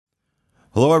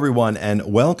Hello, everyone,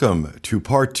 and welcome to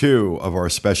part 2 of our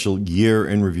special Year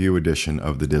in Review edition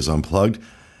of the DIS Unplugged.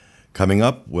 Coming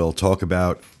up, we'll talk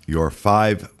about your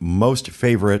 5 most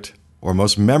favorite or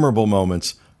most memorable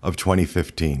moments of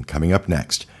 2015. Coming up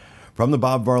next, from the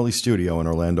Bob Varley Studio in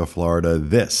Orlando, Florida,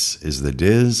 this is the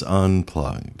DIS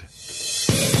Unplugged.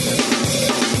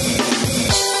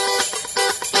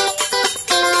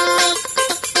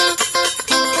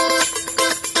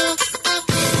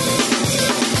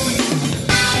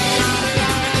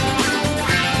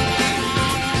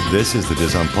 This is the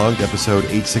DIS Unplugged, episode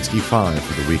 865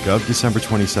 for the week of December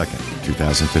 22nd,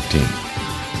 2015.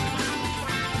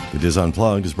 The DIS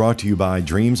Unplugged is brought to you by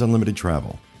Dreams Unlimited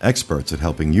Travel, experts at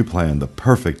helping you plan the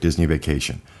perfect Disney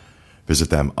vacation. Visit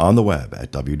them on the web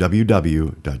at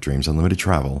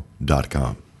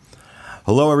www.dreamsunlimitedtravel.com.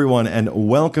 Hello, everyone, and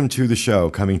welcome to the show,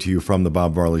 coming to you from the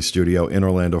Bob Varley Studio in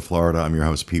Orlando, Florida. I'm your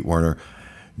host, Pete Werner,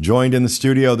 joined in the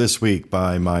studio this week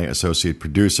by my associate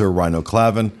producer, Rhino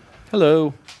Clavin.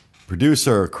 Hello.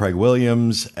 Producer Craig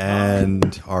Williams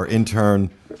and our intern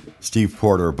Steve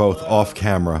Porter, both off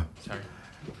camera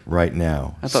right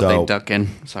now. I thought they'd duck in.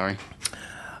 Sorry.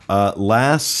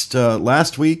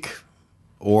 Last week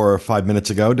or 5 minutes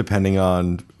ago, depending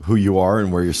on who you are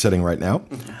and where you're sitting right now,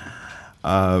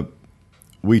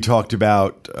 we talked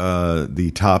about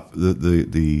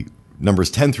the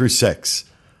numbers 10 through 6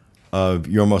 of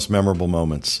your most memorable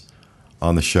moments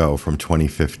on the show from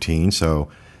 2015. So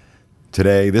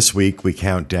this week, we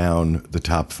count down the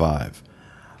top 5.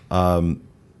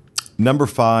 Number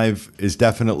 5 is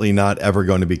definitely not ever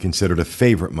going to be considered a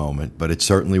favorite moment, but it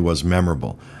certainly was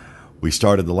memorable. We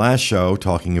started the last show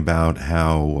talking about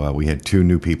how we had 2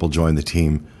 new people join the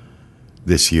team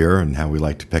this year and how we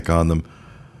like to pick on them.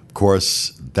 Of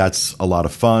course, that's a lot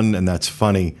of fun and that's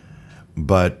funny,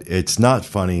 but it's not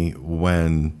funny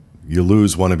when you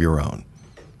lose one of your own,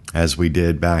 as we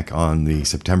did back on the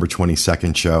September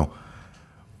 22nd show,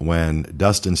 when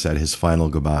Dustin said his final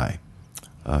goodbye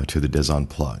to the DIS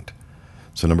Unplugged.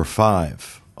 So number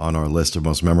 5 on our list of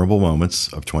most memorable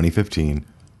moments of 2015,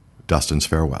 Dustin's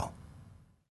farewell.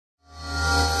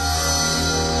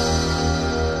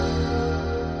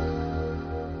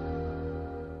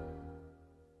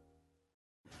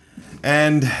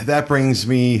 And that brings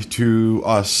me to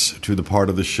the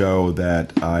part of the show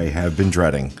that I have been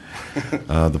dreading,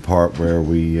 the part where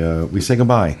we say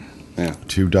goodbye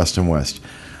to Dustin West.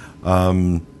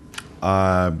 I've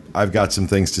got some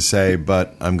things to say,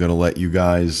 but I'm going to let you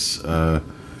guys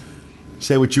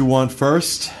say what you want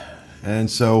first. And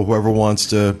so whoever wants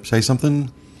to say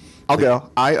something, I'll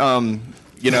go.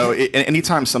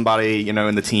 Anytime somebody,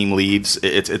 in the team leaves,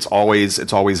 it's always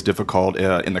difficult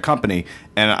in the company.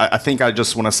 And I think I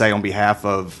just want to say on behalf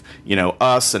of,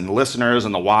 us and the listeners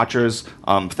and the watchers,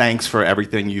 thanks for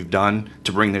everything you've done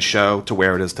to bring this show to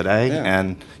where it is today.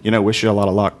 Yeah. And, wish you a lot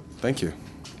of luck. Thank you.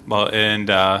 Well, and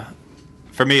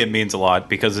for me, it means a lot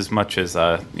because as much as,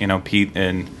 Pete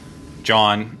and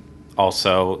John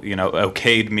also,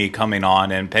 okayed me coming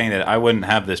on and paying it, I wouldn't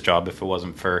have this job if it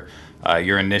wasn't for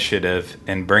your initiative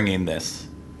in bringing this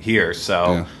here.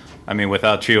 So, yeah.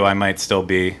 Without you, I might still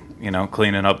be,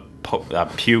 cleaning up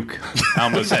puke. I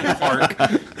almost said park.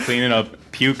 Cleaning up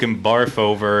puke and barf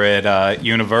over at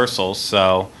Universal.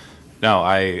 So, no,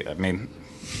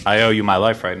 I owe you my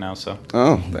life right now, so.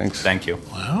 Oh, thanks. Thank you.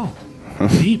 Wow.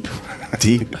 Deep.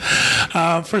 Deep.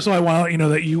 First of all, I want to let you know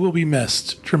that you will be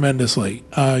missed tremendously.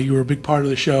 You were a big part of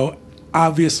the show.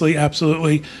 Obviously,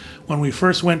 absolutely. When we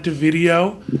first went to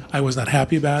video, I was not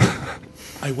happy about it.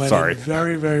 I went in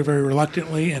very, very, very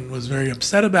reluctantly and was very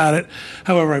upset about it.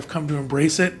 However, I've come to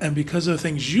embrace it, and because of the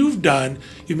things you've done,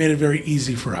 you've made it very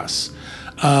easy for us.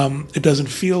 It doesn't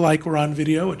feel like we're on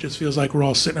video. It just feels like we're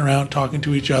all sitting around talking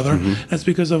to each other. Mm-hmm. That's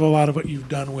because of a lot of what you've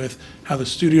done with how the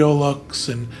studio looks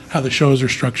and how the shows are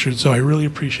structured. So I really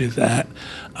appreciate that.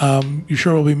 You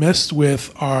sure will be missed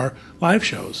with our live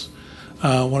shows.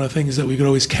 One of the things that we could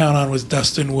always count on was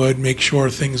Dustin would make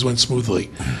sure things went smoothly.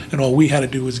 And all we had to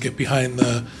do was get behind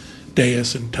the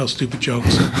dais and tell stupid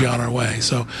jokes and be on our way.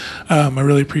 So I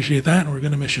really appreciate that, and we're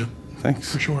going to miss you.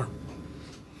 Thanks. For sure.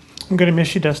 I'm going to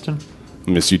miss you, Dustin.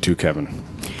 Miss you too, Kevin.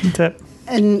 That's it.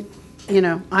 And,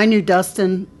 I knew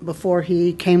Dustin before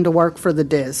he came to work for the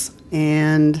DIS.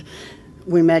 And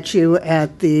we met you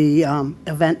at the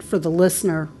event for the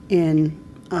listener in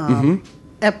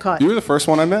Epcot. You were the first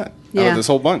one I met out of this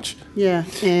whole bunch. Yeah.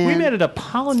 And we met at a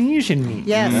Polynesian meet.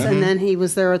 Yes, and then he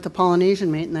was there at the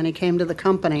Polynesian meet, and then he came to the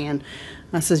company. And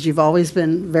I says, you've always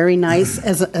been very nice.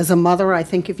 As a mother, I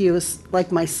think of you as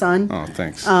like my son. Oh,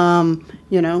 thanks.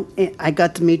 I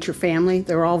got to meet your family.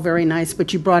 They were all very nice,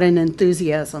 but you brought in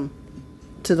enthusiasm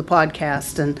to the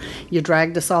podcast, and you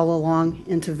dragged us all along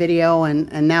into video,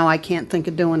 and now I can't think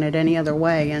of doing it any other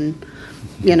way. And,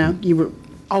 you know, you were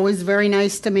always very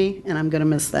nice to me, and I'm going to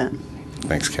miss that.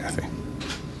 Thanks, Kathy.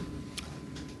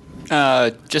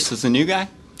 Just as a new guy,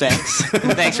 thanks.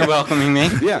 Thanks for welcoming me.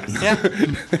 Yeah. Yeah.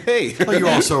 Hey. Well, you're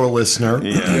also a listener.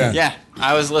 Yeah.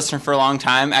 I was a listener for a long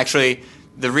time. Actually,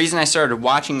 the reason I started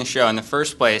watching the show in the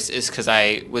first place is because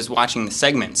I was watching the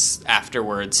segments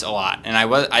afterwards a lot, and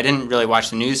I didn't really watch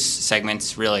the news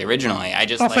segments really originally. I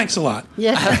just Thanks a lot.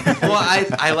 Yeah. Well,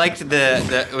 I liked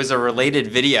the it was a related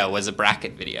video, was a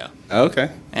bracket video. Okay.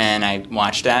 And I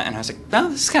watched that, and I was like, "Oh,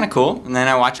 this is kind of cool." And then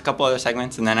I watched a couple other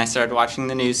segments, and then I started watching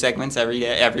the news segments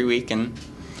every week, and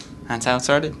that's how it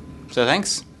started. So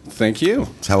thanks. Thank you.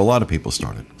 That's how a lot of people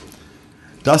started.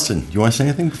 Dustin, you want to say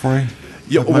anything before I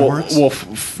Yeah, my words?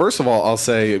 First of all, I'll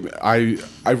say I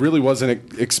really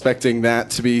wasn't expecting that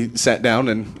to be sat down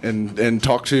and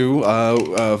talked to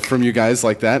from you guys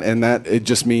like that, and that it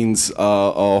just means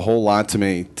a whole lot to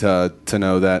me to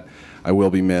know that I will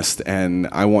be missed, and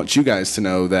I want you guys to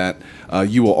know that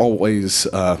you will always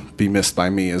be missed by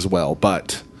me as well.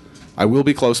 But I will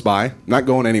be close by, not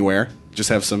going anywhere. Just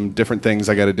have some different things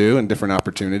I got to do and different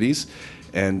opportunities,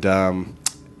 and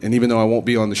even though I won't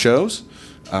be on the shows.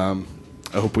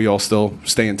 I hope we all still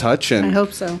stay in touch, and I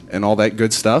hope so. And all that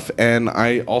good stuff. And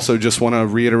I also just want to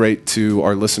reiterate to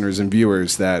our listeners and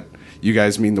viewers that you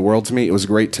guys mean the world to me. It was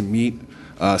great to meet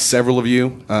several of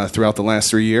you throughout the last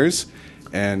 3 years,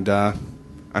 and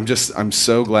I'm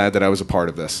so glad that I was a part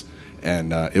of this,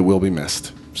 and it will be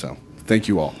missed. So thank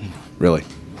you all, really.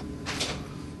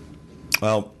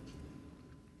 Well,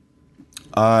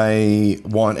 I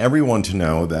want everyone to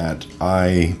know that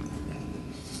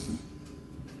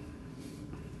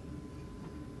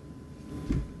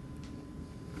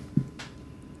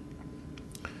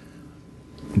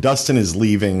Dustin is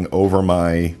leaving over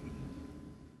my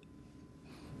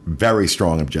very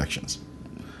strong objections.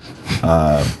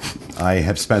 I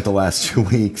have spent the last 2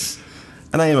 weeks,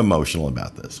 and I am emotional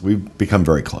about this. We've become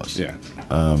very close. Yeah.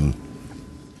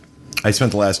 I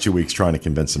spent the last 2 weeks trying to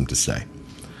convince him to stay.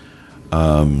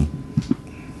 And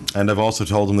I've also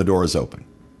told him the door is open.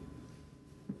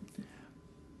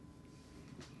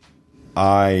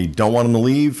 I don't want him to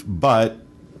leave, but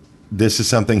this is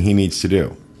something he needs to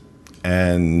do.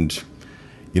 And,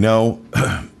 you know,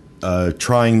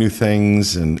 trying new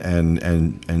things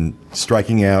and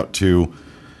striking out to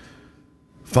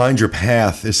find your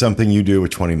path is something you do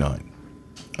at 29.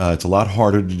 It's a lot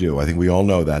harder to do. I think we all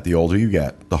know that. The older you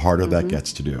get, the harder that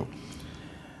gets to do.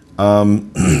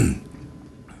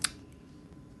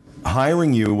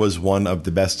 Hiring you was one of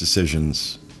the best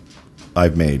decisions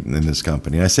I've made in this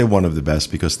company. And I say one of the best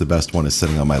because the best one is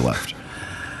sitting on my left.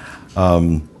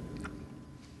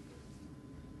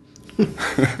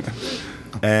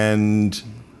 And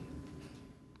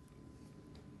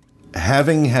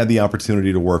having had the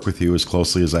opportunity to work with you as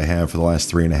closely as I have for the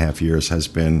last 3.5 years has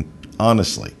been,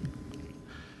 honestly,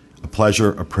 a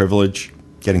pleasure, a privilege,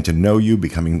 getting to know you,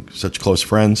 becoming such close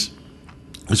friends,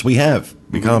 as we have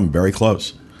become very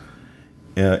close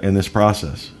in this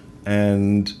process.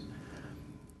 And,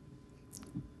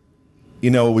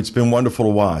 you know, it's been wonderful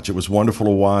to watch. It was wonderful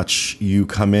to watch you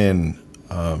come in.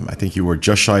 I think you were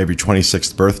just shy of your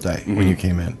 26th birthday when you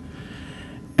came in.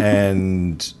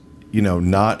 And, you know,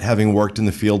 not having worked in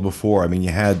the field before, I mean, you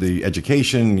had the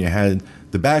education, you had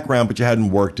the background, but you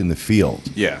hadn't worked in the field.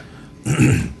 Yeah.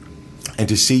 And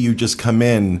to see you just come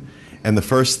in, and the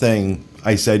first thing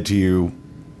I said to you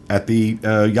at the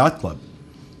yacht club,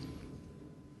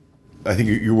 I think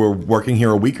you were working here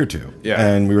a week or two, Yeah.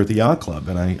 and we were at the yacht club,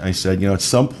 and I said, you know, at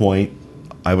some point,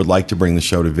 I would like to bring the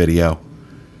show to video.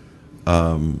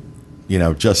 You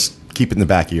know, just keep it in the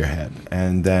back of your head.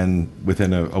 And then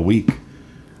within a week,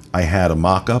 I had a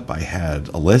mock-up, I had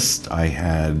a list, I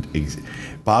had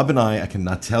Bob and I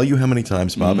cannot tell you how many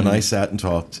times Bob and I sat and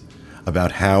talked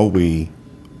about how we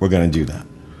were going to do that,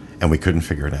 and we couldn't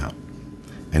figure it out.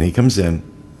 And he comes in,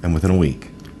 and within a week,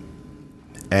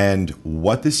 and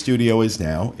what this studio is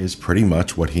now is pretty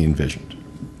much what he envisioned.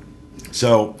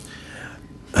 So,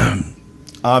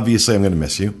 obviously, I'm going to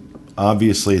miss you.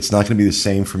 Obviously, it's not going to be the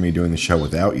same for me doing the show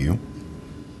without you.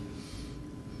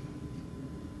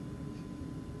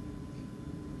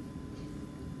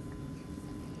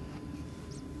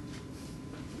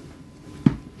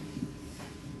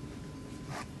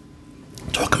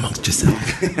 Talk amongst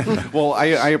yourself. Well,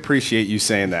 I appreciate you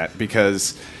saying that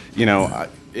because, you know,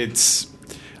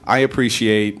 I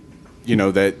appreciate, you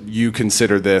know, that you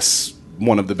consider this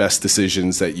one of the best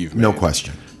decisions that you've made. No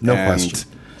question. No question.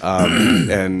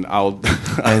 And I'll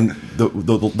And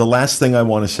the last thing I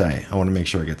want to say, I want to make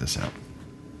sure I get this out.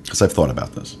 because I've thought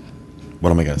about this. What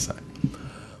am I going to say?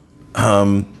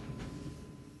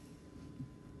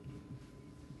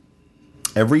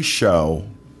 Every show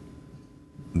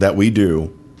that we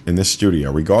do in this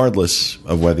studio, regardless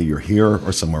of whether you're here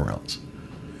or somewhere else,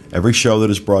 every show that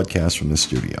is broadcast from this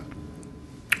studio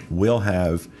will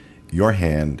have your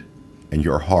hand and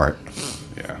your heart.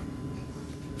 Yeah,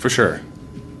 for sure,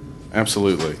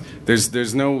 absolutely.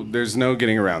 There's no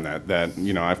getting around that. That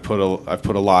I've put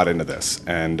a lot into this,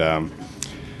 and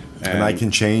I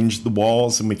can change the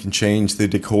walls and we can change the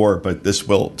decor, but this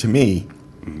will, to me,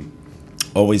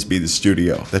 always be the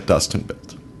studio that Dustin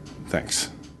built. Thanks.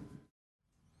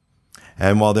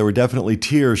 And while there were definitely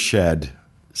tears shed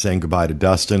saying goodbye to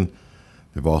Dustin,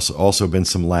 there have also been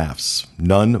some laughs.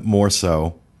 None more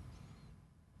so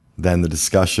than the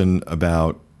discussion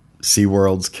about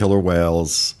SeaWorld's killer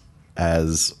whales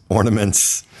as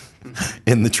ornaments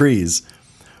in the trees,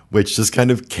 which just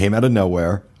kind of came out of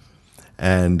nowhere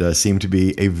and seemed to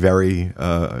become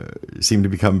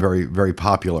very, very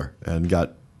popular and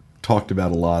got talked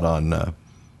about a lot on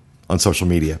social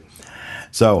media.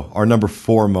 So our number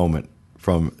 4 moment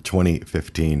from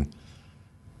 2015,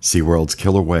 SeaWorld's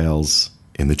killer whales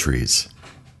in the trees.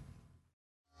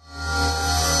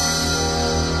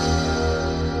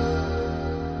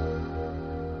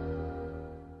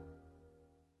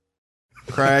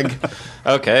 Craig,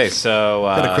 Okay, so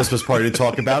got a Christmas party to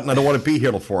talk about, and I don't want to be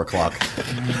here till 4 o'clock.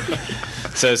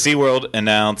 So SeaWorld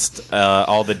announced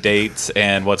all the dates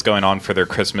and what's going on for their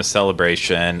Christmas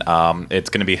celebration. It's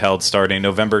going to be held starting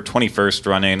November 21st,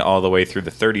 running all the way through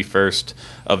the 31st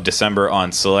of December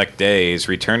on select days.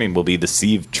 Returning will be the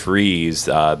Sea of Trees,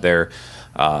 their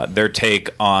take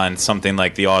on something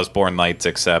like the Osborne Lights,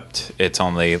 except it's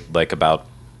only like about,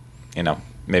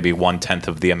 maybe 1/10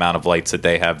 of the amount of lights that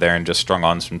they have there and just strung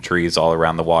on some trees all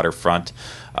around the waterfront.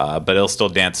 But it'll still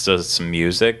dance to some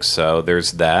music, so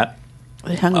there's that.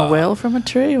 They hung a whale from a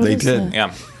tree? What they is did.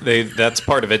 that? Yeah, that's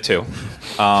part of it too.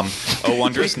 A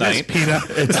Wondrous Night. Peter.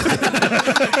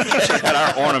 At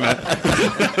our ornament.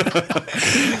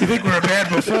 You think we're a band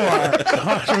before?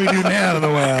 What should we do now to the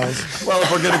whales? Well, if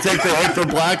we're going to take the hit for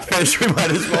Blackfish, we might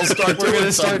as well start doing We're going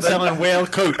to start something. selling whale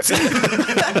coats.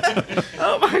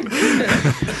 Oh my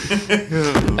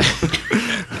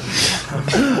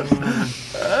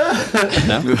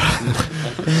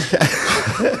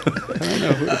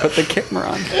Put the camera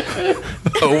on.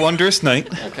 A Wondrous Night.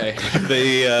 Okay.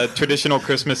 The traditional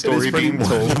Christmas story being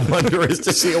told. The wonder is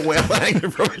to see a whale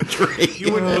hanging from a tree.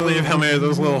 You wouldn't believe how many of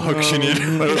those little hooks you need. You've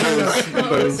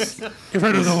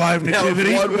heard of the live Now, if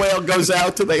nativity? one whale goes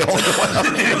out, do they all go out?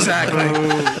 Exactly.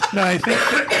 No, I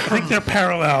think they're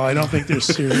parallel. I don't think they're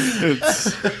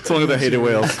serious. It's one of the hated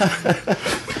whales.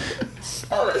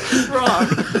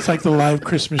 It's like the live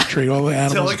Christmas tree. All the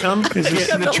animals. Get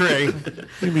in the tree.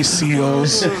 Maybe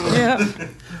seals. Yeah.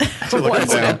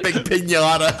 That big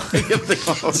pinata.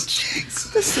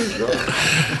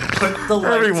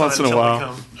 Every once in a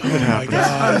while. Oh my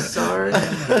God. Sorry.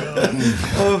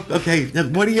 Oh, okay. Now,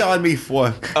 what are you on me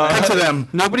for? To them.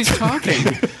 Nobody's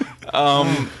talking.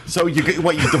 So you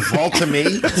default to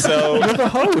me? So You're the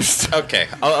host. okay,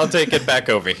 I'll take it back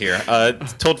over here.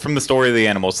 Told from the story of the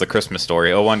animals, the Christmas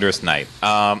story, A Wondrous Night.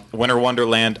 Winter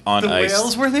Wonderland on ice.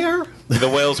 Whales were there? The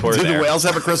whales were Do there. the whales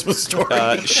have a Christmas story?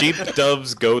 Sheep,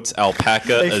 doves, goats, alpaca,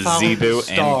 They a followed zebu, the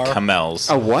star. and camels.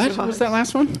 A what? What was that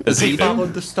last one? A zebu.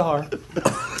 Followed the star.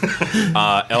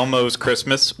 Elmo's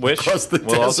Christmas Wish Across the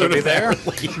will also desert be of there.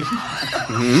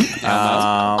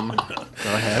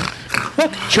 Go ahead.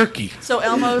 Turkey. So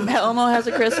Elmo has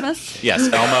a Christmas? Yes,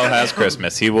 Elmo has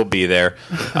Christmas. He will be there.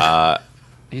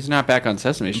 He's not back on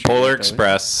Sesame Street. Polar though, is he?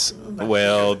 Express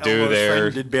will do their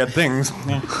did bad things.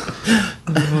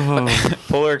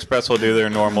 Polar Express will do their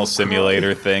normal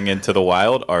simulator thing into the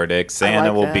wild Arctic.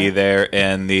 Santa like will be that. there,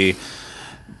 and the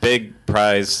big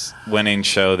prize winning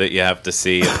show that you have to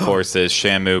see, of course, is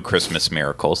Shamu Christmas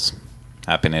Miracles,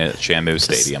 happening at Shamu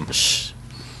Stadium. Shh.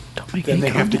 Don't make Then any they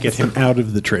have to get him out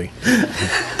of the tree.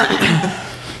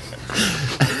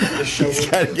 He's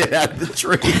got to get out of the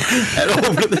tree and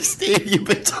over the stadium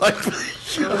in time for the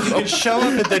show. You can show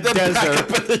up at the Back desert. up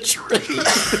in the tree.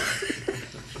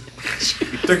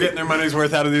 They're getting their money's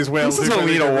worth out of these whales. This is what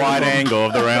we need a wide angle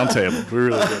of the round table. We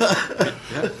really do.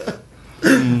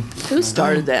 Who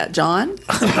started that? John?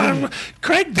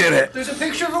 Craig did it. There's a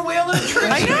picture of a whale in a tree.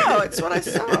 I know. It's what I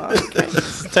saw. Okay.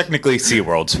 It's technically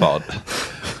SeaWorld's fault.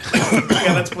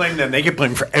 Yeah, let's blame them. They get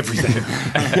blamed for everything.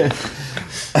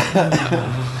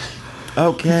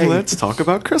 Okay. Let's talk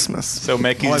about Christmas. So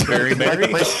Mickey's very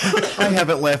merry. I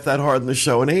haven't laughed that hard in the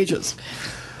show in ages.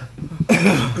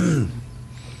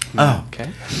 Oh, Okay.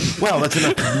 well, that's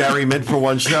enough merriment for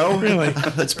one show. Really?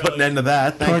 Let's put an end to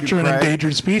that. Thank Torture you, an Craig.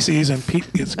 endangered species, and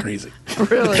Pete gets crazy.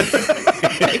 Really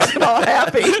makes them all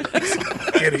happy.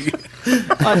 Giddy.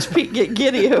 Watch Pete get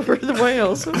giddy over the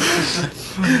whales.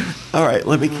 All right,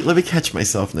 let me catch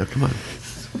myself now. Come on.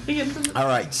 All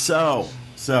right, so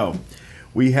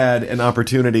we had an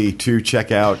opportunity to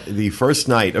check out the first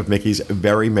night of Mickey's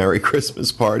Very Merry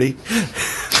Christmas Party.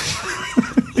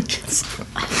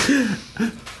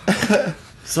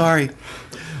 Sorry.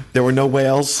 There were no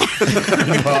whales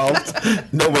involved.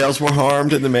 No whales were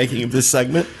harmed in the making of this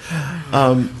segment.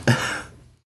 All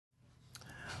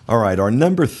right, our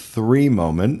number 3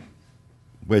 moment,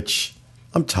 which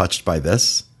I'm touched by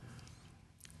this,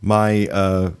 my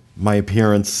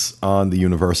appearance on the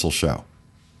Universal show.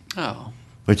 Oh.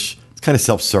 Which is kind of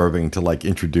self-serving to like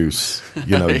introduce,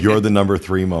 you're the number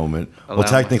 3 moment. Well,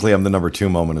 technically I'm the number 2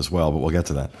 moment as well, but we'll get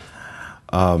to that.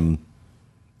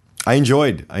 I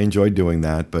enjoyed doing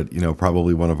that, but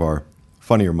probably one of our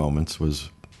funnier moments was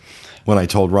when I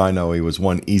told Rhino he was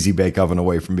one easy bake oven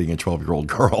away from being a 12-year-old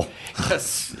girl.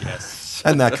 Yes.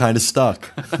 And that kind of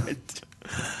stuck.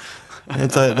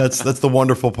 And so that's the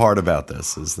wonderful part about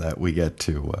this, is that we get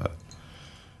to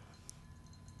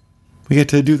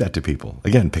do that to people.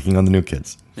 Again, picking on the new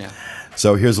kids. Yeah.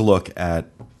 So here's a look at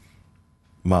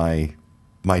my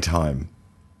time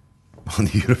on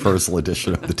the Universal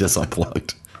edition of the Dis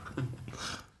Unplugged.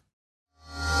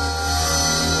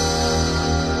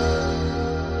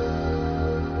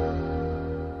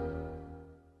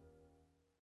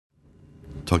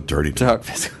 Talk dirty to Talk me.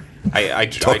 physical. I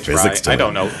Talk try. physics to I me.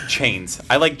 don't know. Chains.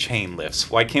 I like chain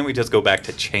lifts. Why can't we just go back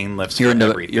to chain lifts You're for into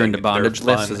everything? you're into They're bondage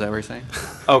lifts. fun. Is that what you're saying?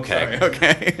 Okay.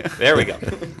 Okay. There we go.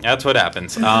 That's what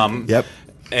happens. Yep.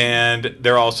 And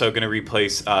they're also going to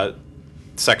replace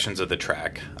sections of the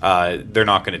track. They're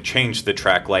not going to change the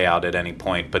track layout at any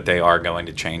point, but they are going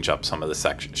to change up some of the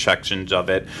sections of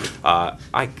it.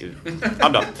 I'm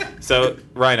done. So,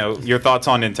 Rhino, your thoughts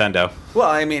on Nintendo? Well,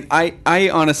 I mean, I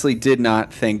honestly did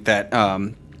not think that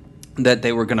that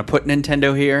they were going to put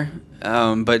Nintendo here,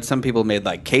 but some people made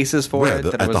like cases for Where, it.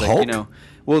 the- That at it was the like, Hulk?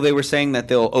 well, they were saying that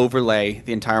they'll overlay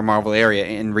the entire Marvel area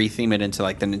and retheme it into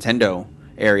like the Nintendo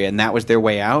area, and that was their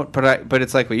way out. But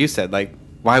it's like what you said, like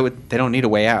why would they don't need a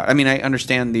way out? I mean, I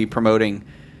understand the promoting,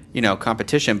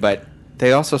 competition, but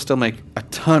they also still make a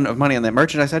ton of money on that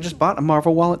merchandise. I just bought a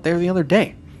Marvel wallet there the other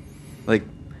day. Like,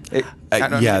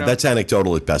 That's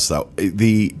anecdotal at best, though.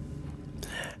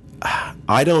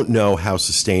 I don't know how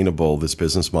sustainable this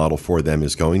business model for them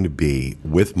is going to be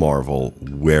with Marvel,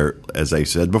 where, as I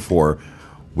said before,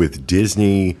 with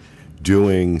Disney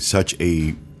doing such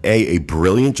a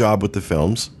brilliant job with the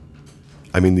films.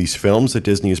 I mean, these films that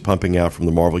Disney is pumping out from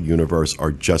the Marvel Universe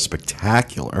are just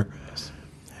spectacular.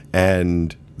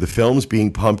 And the films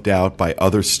being pumped out by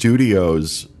other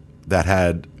studios that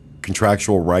had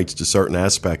contractual rights to certain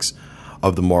aspects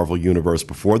of the Marvel Universe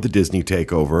before the Disney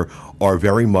takeover are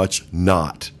very much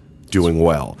not doing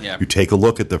well. Yeah. You take a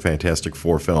look at the Fantastic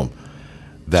Four film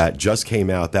that just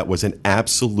came out that was an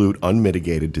absolute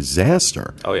unmitigated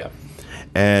disaster. Oh, yeah.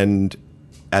 And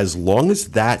as long as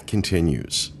that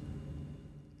continues,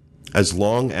 as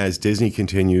long as Disney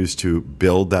continues to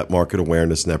build that market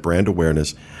awareness and that brand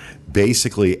awareness,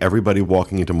 basically everybody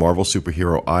walking into Marvel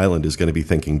Superhero Island is going to be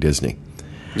thinking Disney.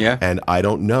 yeah. And I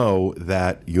don't know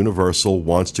that Universal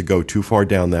wants to go too far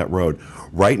down that road.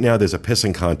 Right now, there's a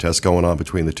pissing contest going on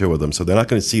between the two of them, so they're not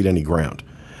going to cede any ground.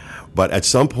 But at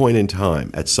some point in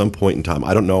time,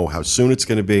 I don't know how soon it's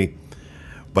going to be,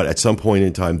 but at some point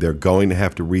in time, they're going to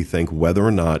have to rethink whether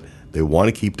or not they want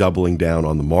to keep doubling down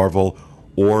on the Marvel,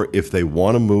 or if they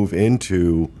want to move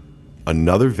into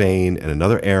another vein and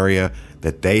another area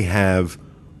that they have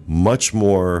much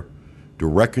more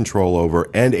direct control over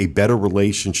and a better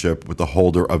relationship with the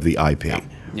holder of the IP.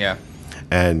 yeah.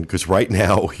 And because right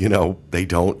now, they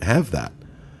don't have that.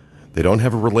 They don't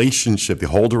have a relationship. The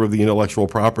holder of the intellectual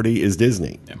property is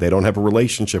Disney. They don't have a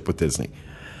relationship with Disney.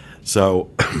 So,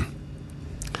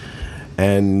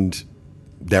 and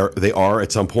they are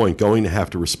at some point going to have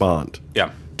to respond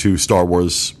Yeah. to Star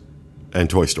Wars and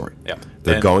Toy Story. Yeah.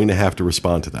 They're And- going to have to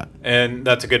respond to that. And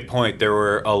that's a good point. There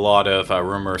were a lot of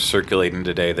rumors circulating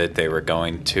today that they were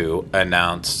going to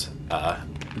announce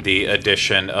the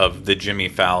addition of the Jimmy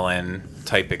Fallon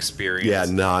type experience. Yeah,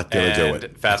 not gonna do And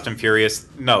it. Fast and Furious.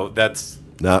 No, that's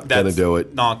Not gonna that's do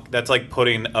it. That's like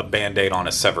putting a Band-Aid on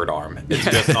a severed arm. It's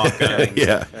just not gonna.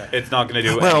 Yeah. It's not gonna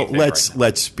do. Well, anything let's right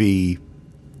now.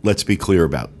 let's be clear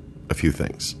about a few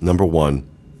things. Number one,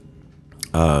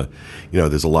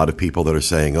 there's a lot of people that are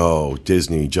saying, "Oh,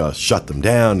 Disney just shut them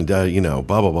down," and blah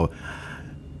blah blah.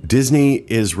 Disney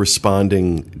is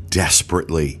responding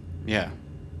desperately Yeah.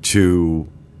 to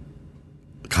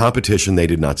competition they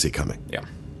did not see coming. Yeah.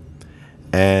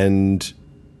 And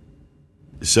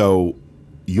so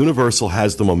Universal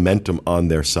has the momentum on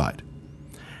their side.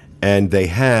 And they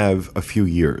have a few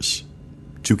years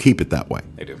to keep it that way.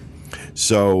 They do.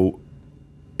 So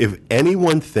if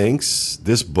anyone thinks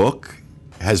this book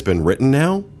has been written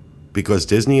now because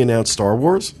Disney announced Star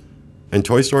Wars and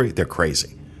Toy Story, they're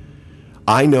crazy.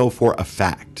 I know for a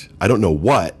fact, I don't know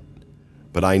what,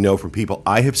 but I know from people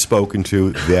I have spoken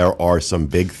to, there are some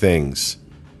big things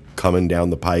coming down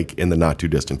the pike in the not too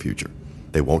distant future.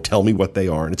 They won't tell me what they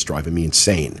are, and it's driving me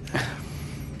insane.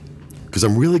 Because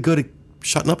I'm really good at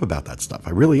shutting up about that stuff.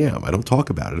 I really am. I don't talk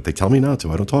about it. If they tell me not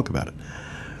to, I don't talk about it.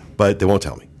 But they won't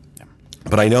tell me.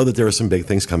 But I know that there are some big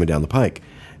things coming down the pike.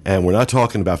 And we're not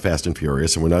talking about Fast and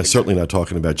Furious, and we're certainly not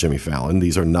talking about Jimmy Fallon.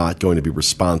 These are not going to be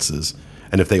responses.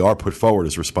 And if they are put forward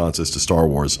as responses to Star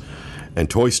Wars and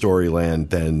Toy Story Land,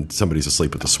 then somebody's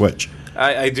asleep at the switch.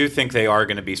 I do think they are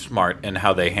going to be smart in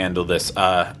how they handle this,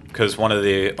 because one of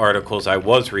the articles I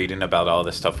was reading about all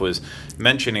this stuff was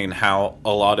mentioning how a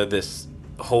lot of this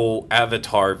whole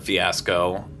Avatar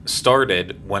fiasco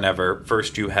started whenever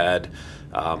first you had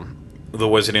the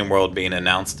Wizarding World being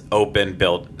announced, open,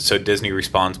 built. So Disney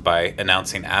responds by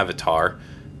announcing Avatar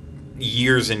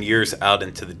years and years out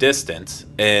into the distance.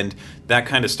 And that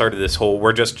kind of started this whole,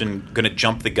 we're just going to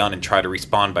jump the gun and try to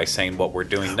respond by saying what we're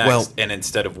doing next. Well, and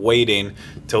instead of waiting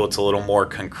till it's a little more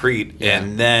concrete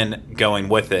and then going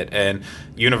with it. And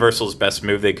Universal's best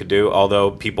move they could do,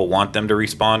 although people want them to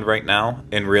respond right now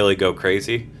and really go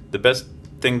crazy, the best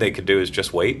thing they could do is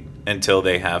just wait until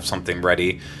they have something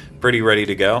pretty ready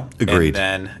to go. Agreed. And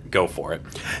then go for it.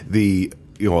 The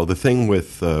thing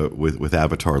with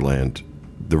Avatar Land,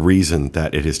 the reason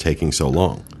that it is taking so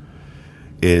long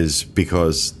is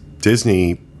because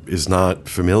Disney is not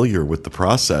familiar with the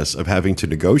process of having to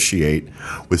negotiate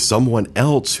with someone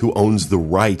else who owns the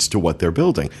rights to what they're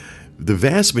building. The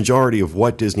vast majority of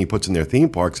what Disney puts in their theme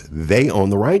parks, they own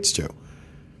the rights to.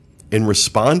 In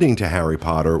responding to Harry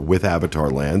Potter with Avatar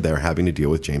Land, they're having to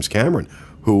deal with James Cameron,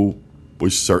 who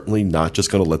was certainly not just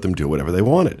going to let them do whatever they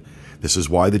wanted. This is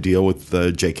why the deal with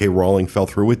J.K. Rowling fell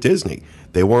through with Disney.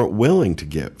 They weren't willing to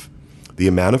give the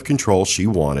amount of control she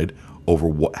wanted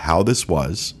over how this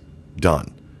was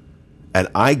done. And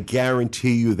I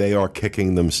guarantee you they are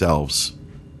kicking themselves.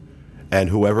 And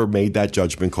whoever made that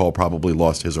judgment call probably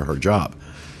lost his or her job.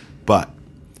 But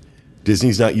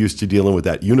Disney's not used to dealing with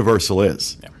that. Universal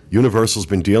is. Yeah. Universal's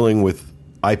been dealing with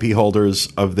IP holders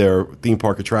of their theme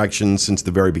park attractions since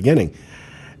the very beginning.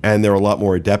 And they're a lot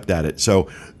more adept at it. So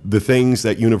the things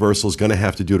that Universal is going to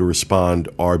have to do to respond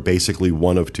are basically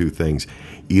one of two things.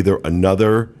 Either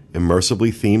another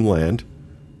immersively themed land,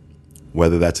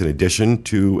 whether that's an addition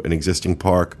to an existing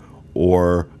park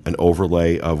or an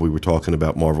overlay of, we were talking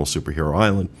about Marvel Superhero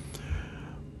Island,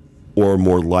 or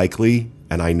more likely,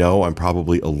 and I know I'm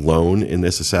probably alone in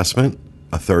this assessment,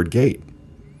 a third gate.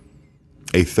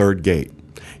 A third gate.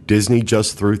 Disney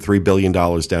just threw $3 billion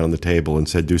down on the table and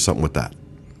said, do something with that.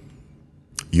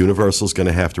 Universal's going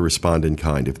to have to respond in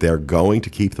kind. If they're going to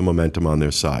keep the momentum on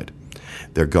their side,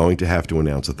 they're going to have to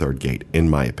announce a third gate, in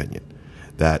my opinion.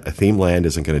 That a theme land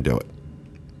isn't going to do it.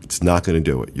 It's not going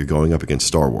to do it. You're going up against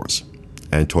Star Wars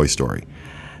and Toy Story.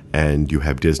 And you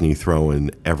have Disney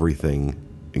throwing everything,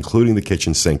 including the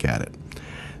kitchen sink, at it.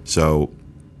 So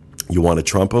you want to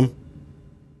trump them?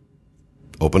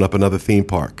 Open up another theme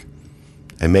park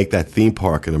and make that theme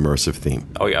park an immersive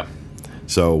theme. Oh, yeah.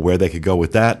 So where they could go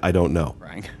with that, I don't know.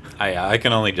 Right. I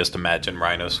can only just imagine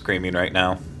Rhino screaming right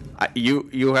now.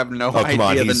 You have no come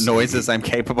on, idea the noises I'm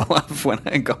capable of when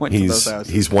I go into those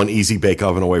houses. He's one easy bake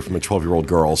oven away from a 12-year-old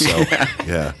girl, so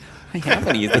yeah. I have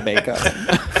an easy bake oven.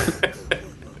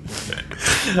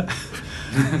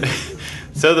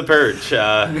 So The Purge.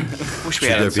 Wish we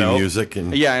Should had there be music?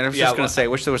 And Yeah, and I was just going to say,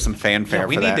 wish there was some fanfare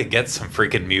we for need that. to get some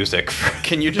freaking music.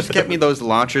 Can you just get me those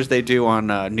launchers they do on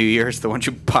New Year's, the ones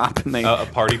you pop and they... A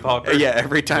party popper? Yeah,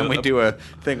 every time we do a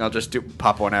thing, I'll just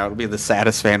pop one out. It'll be the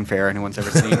saddest fanfare anyone's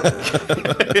ever seen.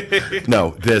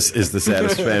 No, this is the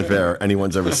saddest fanfare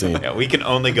anyone's ever seen. Yeah, we can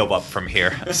only go up from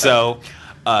here. So,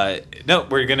 no,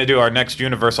 we're going to do our next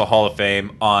Universal Hall of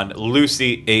Fame on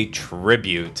Lucy, a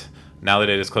Tribute. Now that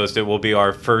it is closed, it will be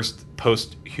our first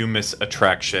posthumous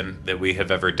attraction that we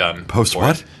have ever done. Post before.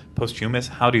 what? Posthumous?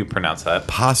 How do you pronounce that?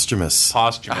 Posthumous.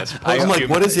 Posthumous. I'm like,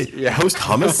 what is it? Yeah. Post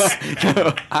hummus?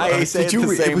 I say it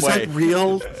the same was way. that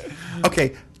real?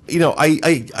 Okay, You know,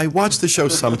 I watch the show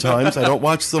sometimes. I don't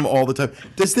watch them all the time.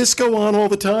 Does this go on all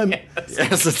the time?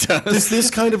 Yes, it does. Does this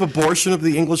kind of abortion of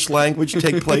the English language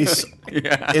take place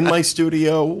in my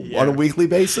studio on a weekly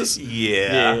basis?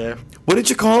 Yeah. What did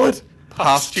you call it?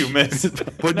 Posthumous.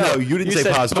 But no, you didn't say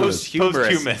said posthumous.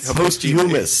 posthumous.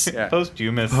 Posthumous. Yeah.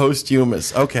 Posthumous.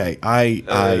 Posthumous. Okay. I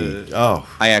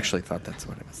actually thought that's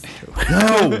what it was.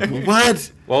 No.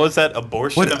 What? What was that?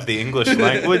 Abortion What- of the English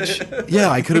language? Yeah,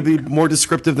 I could have been more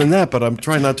descriptive than that, but I'm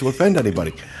trying not to offend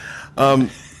anybody.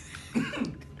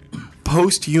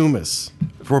 Posthumous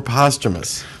for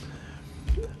posthumous.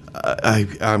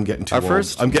 I'm getting too Our old.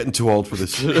 first- I'm getting too old for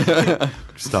this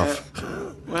stuff.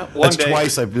 Well, That's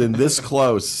twice I've been this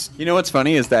close. You know what's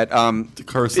funny is that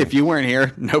cursing. if you weren't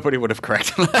here, nobody would have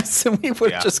corrected us, and we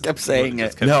would have Yeah. just kept saying Would've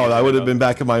just it. kept No, using I would have it. been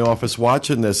back in my office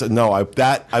watching this. No, I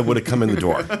would have come in the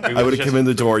door. I would have come in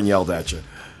the door and yelled at you.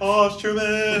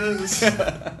 Posthumous.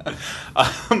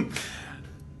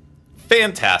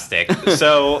 Fantastic.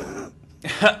 So,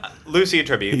 Lucy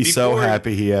tribute. He's so Before-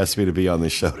 happy he asked me to be on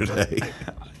this show today.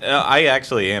 I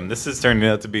actually am. This is turning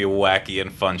out to be a wacky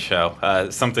and fun show.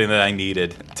 Something that I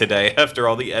needed today after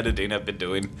all the editing I've been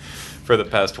doing for the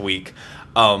past week.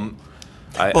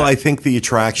 I think the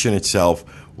attraction itself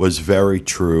was very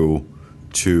true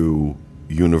to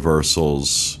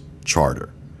Universal's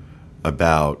charter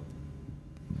about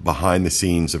behind the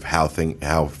scenes of how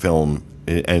film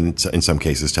and in some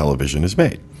cases television is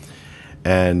made,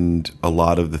 and a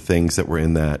lot of the things that were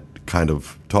in that kind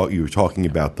of talk. You were talking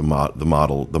about the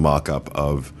mock-up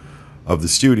of the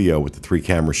studio with the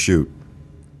 3-camera shoot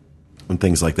and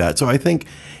things like that. So I think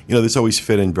this always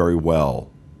fit in very well.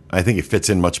 I think it fits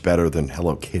in much better than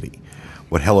Hello Kitty.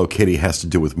 What Hello Kitty has to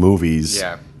do with movies,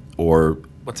 Yeah. or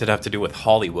what's it have to do with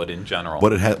Hollywood in general? what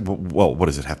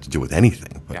does it have to do with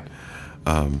anything? But, Yeah.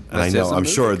 and I That's know just a I'm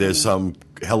movie. sure there's some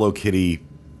Hello Kitty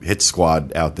hit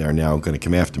squad out there now going to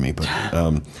come after me, but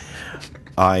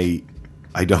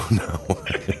I don't know.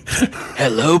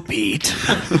 Hello, Pete.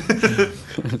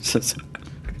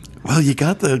 Well, you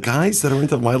got the guys that are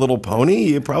into My Little Pony.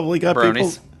 You probably got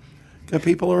Bronies.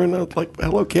 people who are into like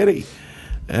Hello Kitty,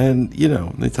 and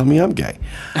they tell me I'm gay.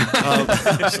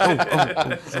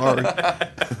 Sorry.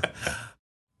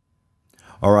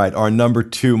 All right, our number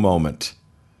 2 moment,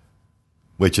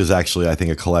 which is actually I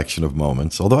think a collection of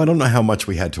moments. Although I don't know how much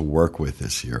we had to work with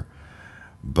this year,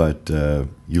 but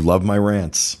you love my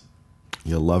rants.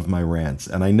 You love my rants,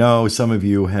 and I know some of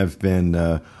you have been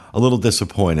a little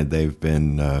disappointed. They've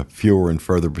been fewer and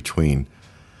further between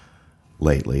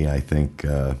lately. I think.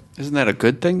 Isn't that a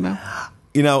good thing, though?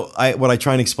 What I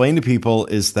try and explain to people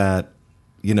is that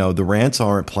the rants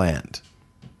aren't planned;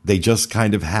 they just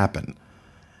kind of happen.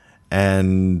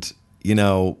 And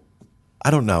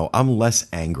I don't know. I'm less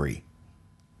angry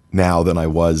now than I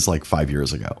was like 5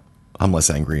 years ago. I'm less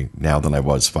angry now than I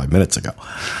was 5 minutes ago,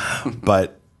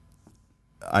 but.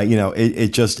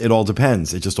 It all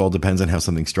depends. It just all depends on how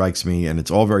something strikes me, and it's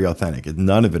all very authentic.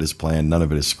 None of it is planned. None of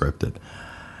it is scripted.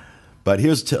 But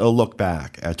here's a look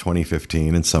back at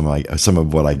 2015 and some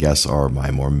of what I guess are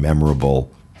my more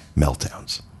memorable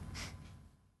meltdowns.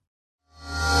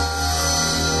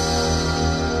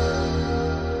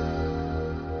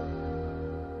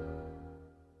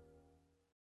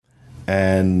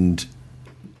 And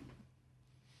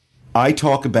I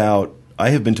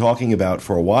have been talking about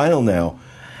for a while now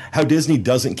how Disney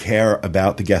doesn't care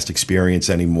about the guest experience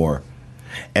anymore.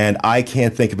 And I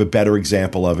can't think of a better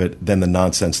example of it than the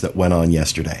nonsense that went on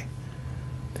yesterday.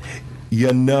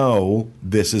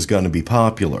 This is going to be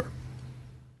popular.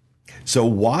 So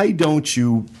why don't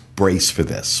you brace for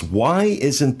this? Why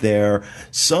isn't there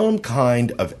some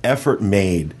kind of effort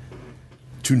made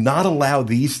to not allow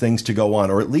these things to go on,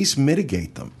 or at least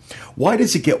mitigate them? Why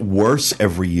does it get worse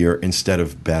every year instead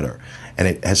of better? And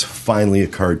it has finally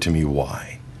occurred to me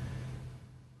why.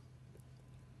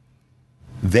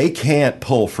 They can't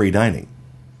pull free dining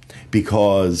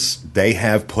because they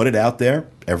have put it out there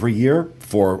every year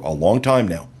for a long time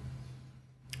now.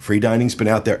 Free dining's been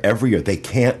out there every year. They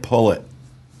can't pull it.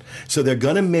 So they're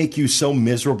going to make you so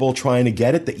miserable trying to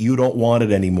get it that you don't want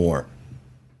it anymore.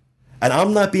 And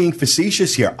I'm not being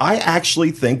facetious here. I actually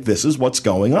think this is what's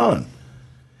going on.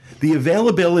 The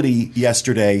availability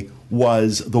yesterday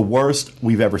was the worst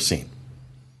we've ever seen.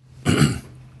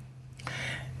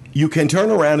 You can turn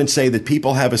around and say that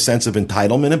people have a sense of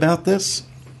entitlement about this.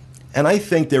 And I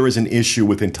think there is an issue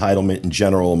with entitlement in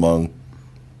general among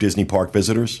Disney park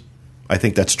visitors. I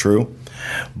think that's true.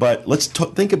 But let's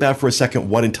think about for a second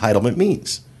what entitlement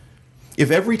means. If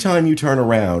every time you turn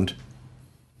around,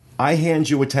 I hand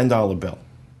you a $10 bill.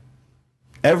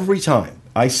 Every time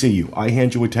I see you, I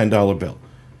hand you a $10 bill.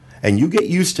 and you get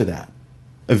used to that,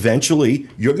 eventually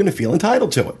you're going to feel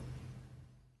entitled to it.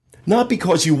 Not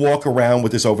because you walk around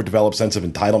with this overdeveloped sense of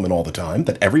entitlement all the time,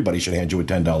 that everybody should hand you a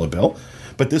 $10 bill.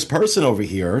 But this person over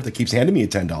here that keeps handing me a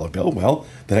 $10 bill, well,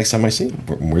 the next time I see him,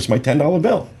 where's my $10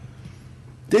 bill?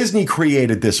 Disney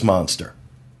created this monster.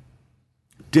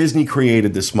 Disney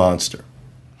created this monster.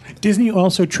 Disney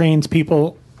also trains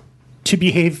people to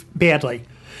behave badly.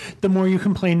 The more you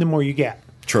complain, the more you get.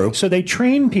 True. So they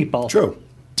train people True.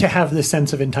 to have this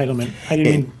sense of entitlement. I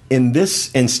didn't mean... In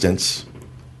this instance,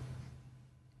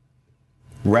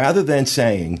 rather than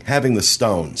having the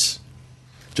stones,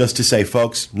 just to say,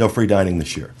 folks, no free dining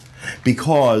this year.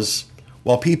 Because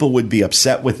while people would be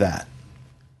upset with that,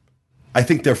 I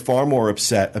think they're far more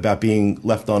upset about being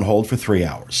left on hold for 3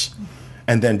 hours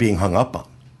and then being hung up on.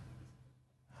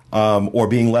 Or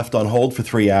being left on hold for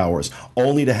 3 hours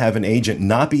only to have an agent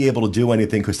not be able to do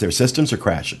anything because their systems are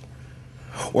crashing.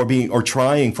 Or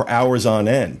trying for hours on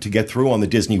end to get through on the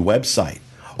Disney website,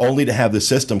 only to have the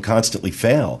system constantly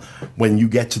fail when you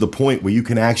get to the point where you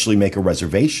can actually make a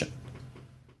reservation.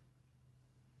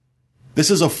 This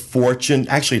is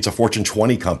it's a Fortune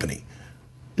 20 company.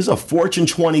 This is a Fortune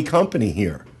 20 company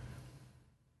here.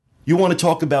 You want to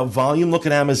talk about volume? Look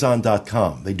at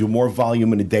Amazon.com. They do more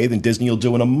volume in a day than Disney will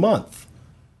do in a month.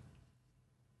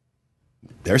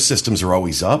 Their systems are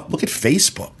always up. Look at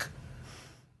Facebook.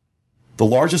 The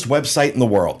largest website in the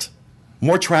world.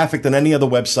 More traffic than any other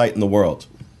website in the world.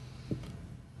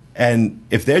 And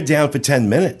if they're down for 10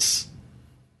 minutes,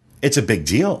 it's a big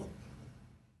deal.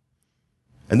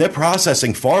 And they're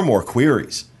processing far more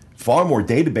queries, far more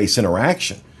database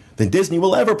interaction than Disney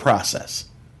will ever process.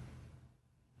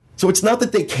 So it's not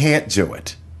that they can't do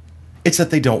it. It's that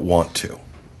they don't want to.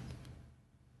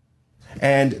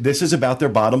 And this is about their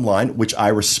bottom line, which I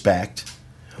respect.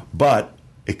 But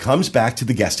it comes back to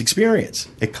the guest experience.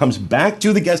 It comes back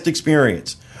to the guest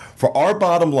experience. For our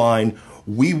bottom line,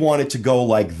 we want it to go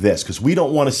like this because we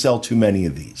don't want to sell too many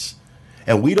of these.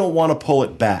 And we don't want to pull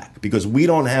it back because we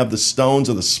don't have the stones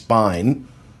or the spine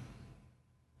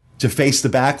to face the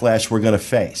backlash we're going to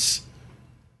face.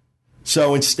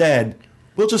 So instead,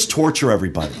 we'll just torture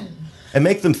everybody and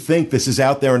make them think this is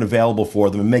out there and available for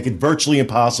them and make it virtually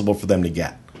impossible for them to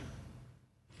get.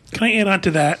 Can I add on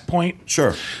to that point?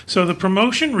 Sure. So the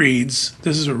promotion reads,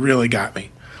 this is what really got me.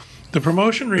 The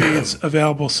promotion reads,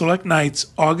 available select nights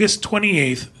August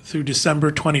 28th through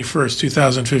December 21st,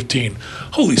 2015.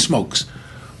 Holy smokes.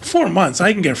 4 months,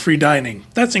 I can get free dining.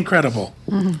 That's incredible.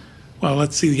 Mm-hmm. Well,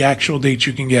 let's see the actual dates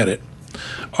you can get it.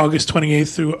 August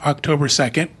 28th through October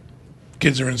 2nd.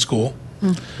 Kids are in school.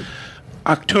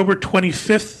 October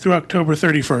 25th through October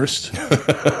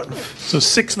 31st. So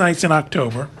 6 nights in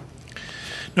October.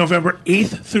 November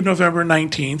 8th through November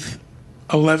 19th.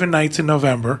 11 nights in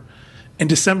November. And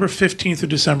December 15th through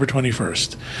December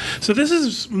 21st. So this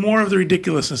is more of the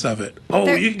ridiculousness of it.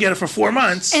 Oh, you can get it for 4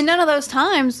 months. And none of those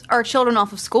times are children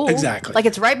off of school. Exactly. Like,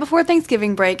 it's right before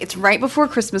Thanksgiving break. It's right before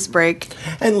Christmas break.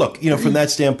 And look, from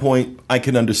that standpoint, I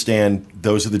can understand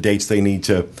those are the dates they need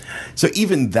to. So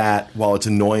even that, while it's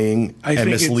annoying and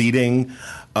misleading.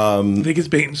 I think it's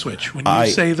bait and switch. When you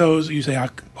say those, you say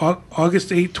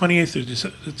August 8th, 28th through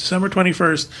December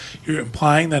 21st, you're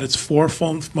implying that it's 4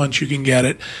 full months you can get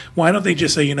it. Why don't they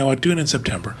just say, you know what, do it in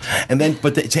September? And then,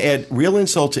 to add real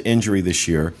insult to injury this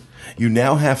year, you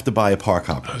now have to buy a park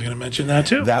hopper. I was going to mention that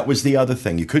too. That was the other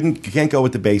thing. You can't go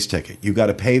with the base ticket. You got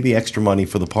to pay the extra money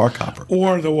for the park hopper.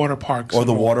 Or the water parks. Or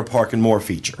the water park and more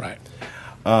feature.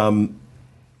 Right.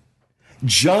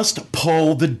 Just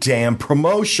pull the damn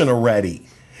promotion already.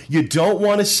 You don't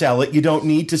want to sell it. You don't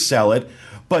need to sell it.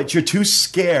 But you're too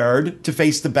scared to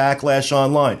face the backlash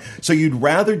online. So you'd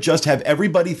rather just have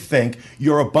everybody think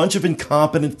you're a bunch of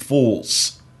incompetent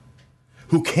fools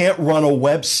who can't run a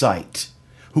website,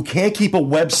 who can't keep a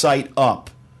website up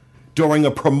during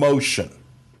a promotion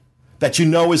that you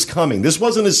know is coming. This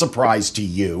wasn't a surprise to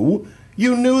you.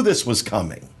 You knew this was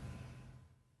coming.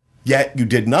 Yet you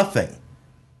did nothing.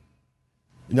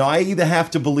 Now, I either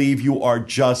have to believe you are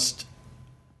just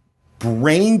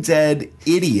brain-dead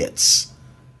idiots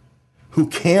who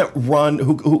can't run,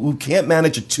 who can't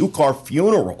manage a 2-car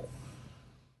funeral,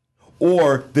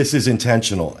 or this is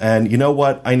intentional. And you know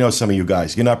what? I know some of you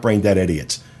guys. You're not brain-dead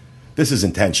idiots. This is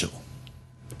intentional.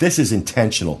 This is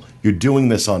intentional. You're doing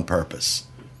this on purpose.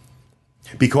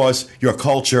 Because your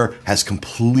culture has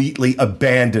completely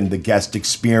abandoned the guest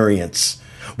experience.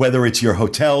 Whether it's your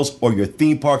hotels or your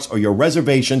theme parks or your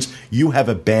reservations, you have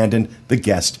abandoned the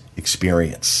guest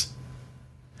experience.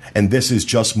 And this is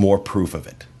just more proof of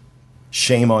it.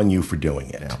 Shame on you for doing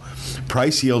it. Now,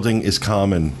 price yielding is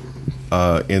common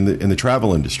in the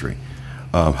travel industry.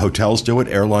 Hotels do it,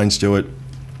 airlines do it.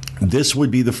 This would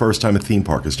be the first time a theme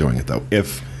park is doing it, though,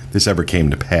 if this ever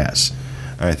came to pass.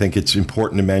 And I think it's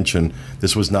important to mention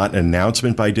this was not an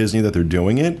announcement by Disney that they're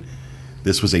doing it.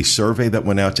 This was a survey that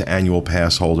went out to annual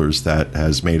pass holders that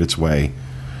has made its way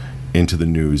into the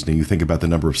news. Now, you think about the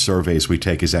number of surveys we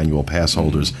take as annual pass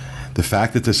holders. The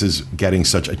fact that this is getting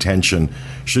such attention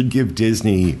should give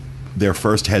Disney their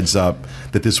first heads up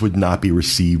that this would not be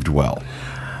received well.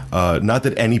 Not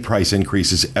that any price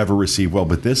increase is ever received well,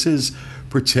 but this is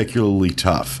particularly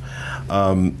tough.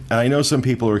 And I know some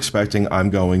people are expecting I'm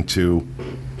going to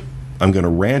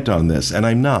rant on this, and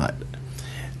I'm not.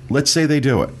 Let's say they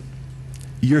do it.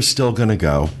 You're still going to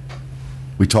go.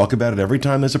 We talk about it every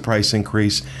time there's a price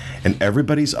increase, and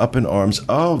everybody's up in arms.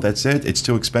 Oh, that's it. It's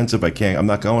too expensive. I can't. I'm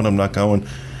not going.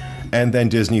 And then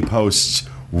Disney posts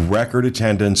record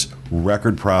attendance,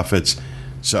 record profits.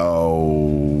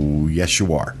 So, yes,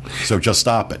 you are. So just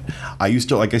stop it.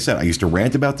 Like I said, I used to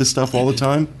rant about this stuff all the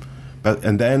time.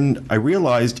 And then I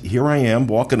realized here I am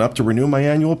walking up to renew my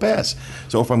annual pass.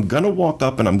 So if I'm going to walk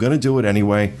up and I'm going to do it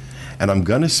anyway, and I'm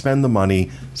going to spend the money,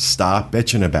 stop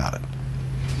bitching about it.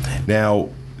 Now,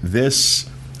 this,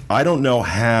 I don't know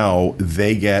how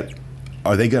they get,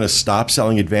 are they going to stop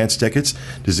selling advance tickets?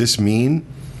 Does this mean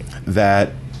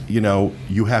that,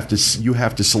 you have to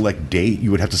select date, you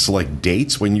would have to select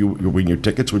dates when your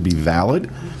tickets would be valid?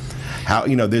 How,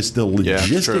 there's the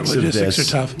logistics of this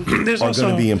are tough. are going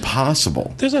to be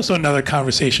impossible. There's also another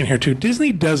conversation here, too.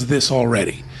 Disney does this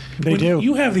already. They do.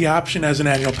 You have the option as an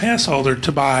annual pass holder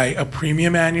to buy a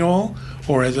premium annual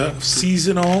or as a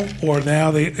seasonal, or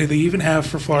now they even have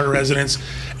for Florida residents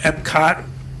Epcot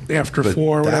after But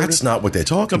 4. that's not what they're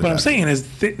talking But about. I'm saying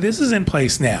is this is in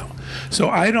place now. So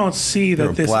I don't see There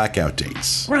that are this blackout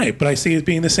dates. right, but I see it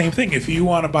being the same thing. If you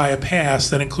want to buy a pass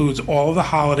that includes all of the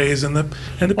holidays and the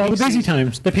all peak the busy season,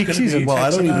 times, the peak it's gonna be season. Well, I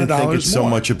X don't amount even of think dollars it's so more.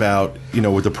 much about,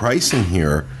 with the pricing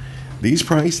here. These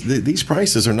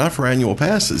prices are not for annual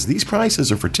passes. These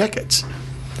prices are for tickets.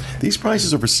 These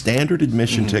prices are for standard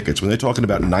admission tickets. When they're talking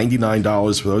about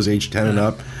 $99 for those aged 10 and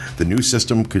up, the new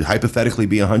system could hypothetically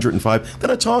be $105. They're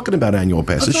not talking about annual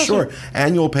passes. Sure,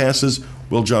 annual passes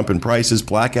will jump in prices.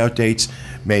 Blackout dates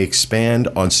may expand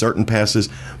on certain passes,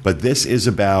 but this is,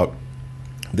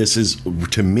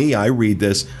 to me, I read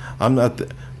this, I'm not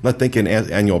thinking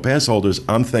annual pass holders,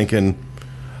 I'm thinking...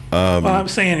 Well, I'm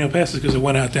saying annual passes because it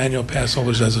went out to annual pass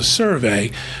holders as a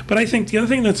survey. But I think the other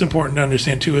thing that's important to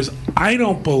understand, too, is I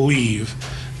don't believe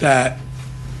that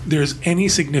there's any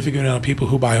significant amount of people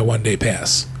who buy a one-day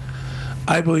pass.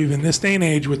 I believe in this day and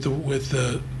age with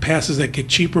the passes that get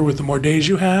cheaper with the more days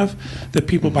you have, that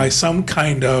people buy some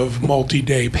kind of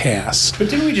multi-day pass. But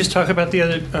didn't we just talk about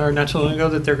not too long ago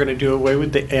that they're going to do away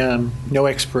with the no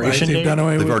expiration Right, they've date? done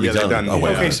away They've with already Yeah, they've done. done- Oh,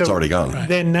 yeah. yeah, Okay, it's so- already gone. Right.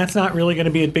 Then that's not really going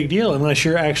to be a big deal unless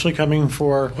you're actually coming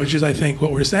for. Which is, I think,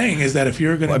 what we're saying is that if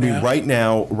you're going to I mean, right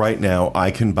now, I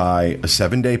can buy a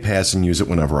 7-day pass and use it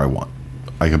whenever I want.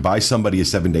 I can buy somebody a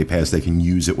 7-day pass; they can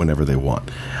use it whenever they want.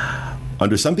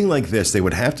 Under something like this, they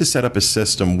would have to set up a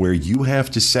system where you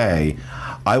have to say,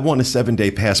 "I want a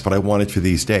 7-day pass, but I want it for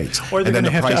these dates," Or they're and then the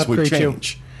gonna have to price would upgrade you.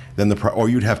 change. Then or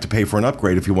you'd have to pay for an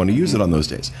upgrade if you want to use it on those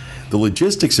days. The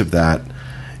logistics of that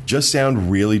just sound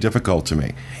really difficult to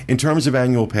me. In terms of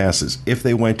annual passes, if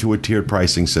they went to a tiered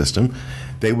pricing system,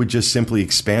 they would just simply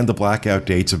expand the blackout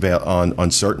dates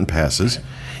on certain passes,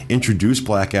 introduce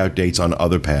blackout dates on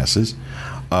other passes,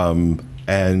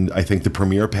 and I think the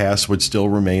Premier Pass would still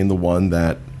remain the one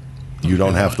that you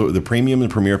don't have to, the premium and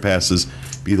Premier Passes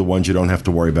be the ones you don't have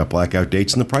to worry about blackout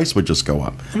dates, and the price would just go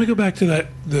up. Let me go back to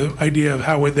the idea of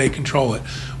how would they control it.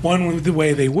 One, the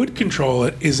way they would control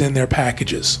it is in their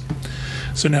packages.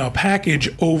 So now a package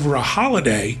over a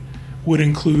holiday would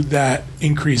include that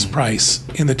increased price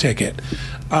in the ticket.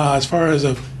 As far as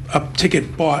a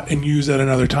ticket bought and used at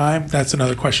another time, that's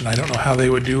another question. I don't know how they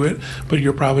would do it, but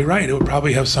you're probably right. It would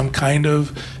probably have some kind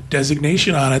of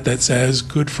designation on it that says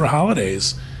good for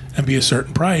holidays and be a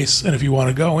certain price. And if you want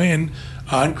to go in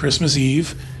on Christmas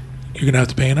Eve, you're going to have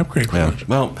to pay an upgrade charge.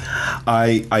 Well,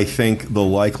 I think the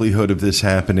likelihood of this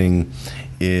happening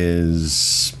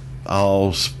is,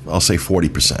 I'll say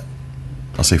 40%.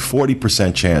 I'll say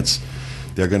 40% chance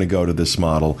they're going to go to this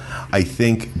model. I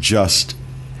think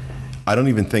I don't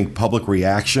even think public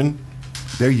reaction.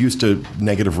 They're used to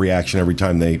negative reaction every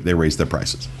time they raise their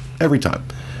prices. Every time.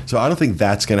 So I don't think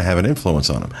that's going to have an influence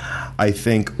on them. I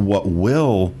think what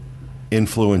will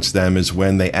influence them is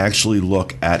when they actually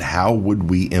look at how would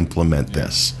we implement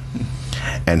this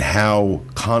and how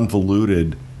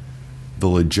convoluted the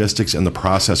logistics and the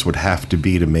process would have to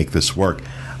be to make this work.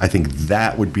 I think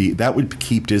that would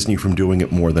keep Disney from doing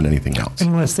it more than anything else.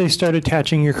 Unless they start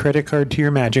attaching your credit card to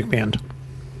your Magic Band,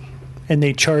 and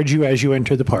they charge you as you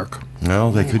enter the park.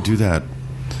 No, they could do that.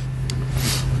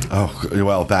 Oh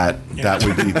well, that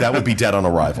would be dead on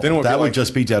arrival. Then it would That be would like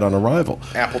just be dead on arrival.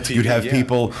 Apple TV, You'd have yeah.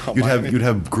 people. You'd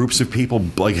have groups of people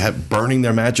burning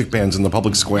their Magic Bands in the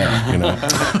public square. You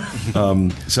know.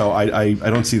 So I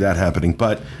don't see that happening.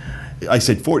 But I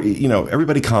said 40. You know,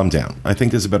 everybody calm down. I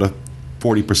think there's about a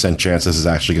 40% chance this is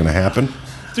actually going to happen.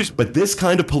 But this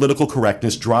kind of political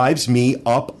correctness drives me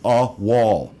up a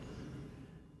wall.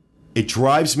 It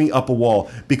drives me up a wall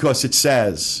because it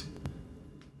says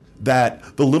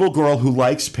that the little girl who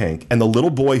likes pink and the little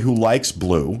boy who likes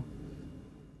blue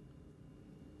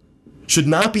should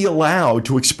not be allowed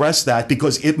to express that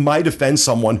because it might offend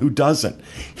someone who doesn't.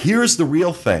 Here's the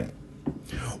real thing.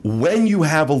 When you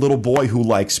have a little boy who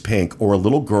likes pink or a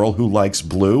little girl who likes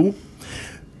blue,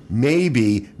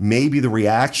 maybe the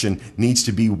reaction needs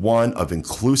to be one of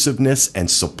inclusiveness and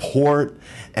support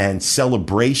and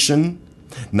celebration,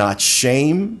 not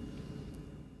shame.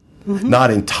 Not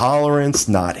intolerance,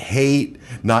 not hate,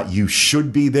 not you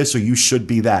should be this or you should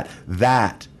be that.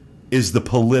 That is the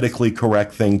politically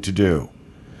correct thing to do.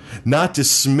 Not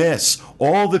dismiss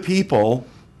all the people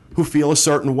who feel a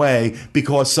certain way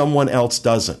because someone else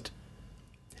doesn't.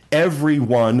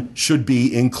 Everyone should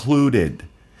be included.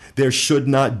 There should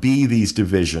not be these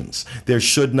divisions.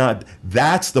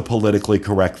 That's the politically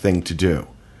correct thing to do.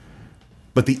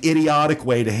 But the idiotic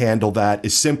way to handle that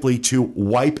is simply to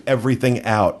wipe everything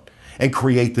out and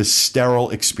create this sterile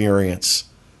experience.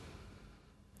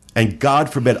 And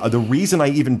God forbid, the reason I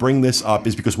even bring this up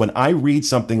is because when I read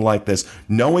something like this,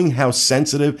 knowing how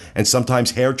sensitive and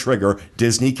sometimes hair trigger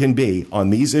Disney can be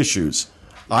on these issues,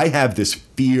 I have this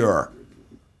fear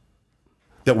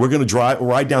that we're going to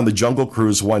ride down the Jungle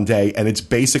Cruise one day and it's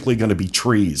basically going to be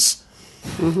trees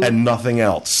and nothing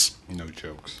else. No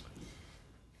jokes.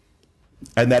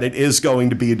 And that it is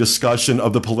going to be a discussion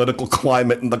of the political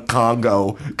climate in the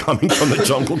Congo coming from the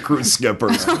Jungle Cruise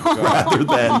skippers rather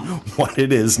than what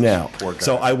it is now.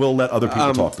 So I will let other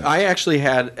people talk now. I actually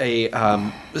had a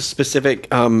specific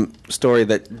story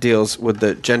that deals with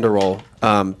the gender role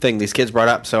thing these kids brought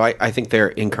up, so I think they're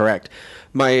incorrect.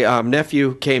 My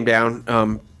nephew came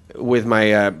down with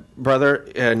my brother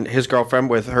and his girlfriend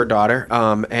with her daughter,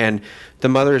 and the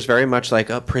mother is very much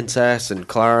like a princess, and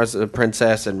Clara's a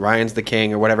princess, and Ryan's the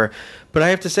king, or whatever. But I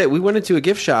have to say, we went into a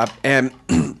gift shop, and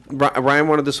Ryan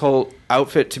wanted this whole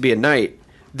outfit to be a knight.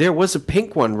 There was a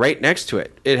pink one right next to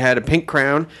it. It had a pink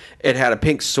crown, it had a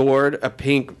pink sword, a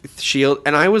pink shield,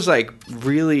 and I was like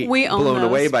really blown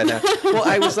away by that. Well,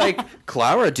 I was like,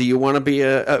 Clara, do you want to be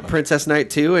a princess knight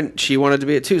too? And she wanted to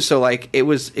be it too. So like, it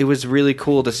was really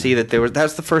cool to see that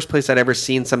that's the first place I'd ever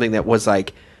seen something that was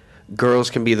like, girls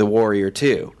can be the warrior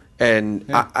too.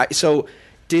 And so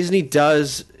Disney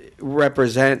does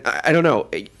represent, I don't know,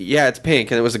 yeah, it's pink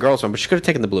and it was the girls one, but she could have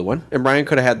taken the blue one and Ryan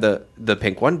could have had the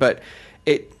pink one, but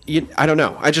I don't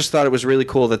know. I just thought it was really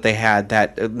cool that they had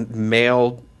that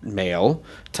male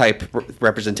type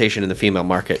representation in the female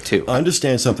market too.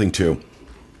 Understand something too.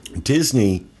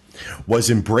 Disney was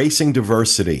embracing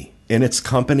diversity in its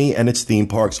company and its theme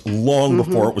parks long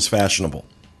before it was fashionable.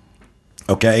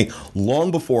 Okay?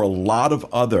 Long before a lot of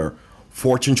other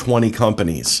Fortune 20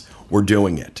 companies were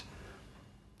doing it.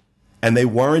 And they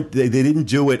didn't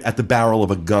do it at the barrel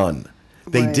of a gun.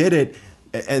 They did it.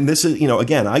 And this is,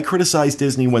 again, I criticize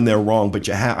Disney when they're wrong, but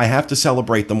I have to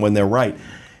celebrate them when they're right.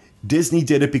 Disney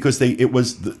did it because it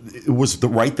was the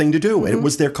right thing to do. It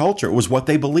was their culture. It was what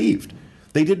they believed.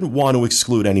 They didn't want to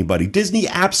exclude anybody. Disney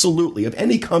absolutely, of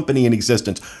any company in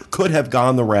existence, could have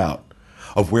gone the route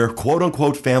of where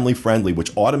quote-unquote family-friendly,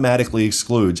 which automatically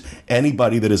excludes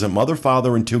anybody that is a mother,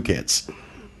 father, and 2 kids.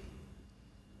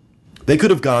 They could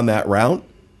have gone that route.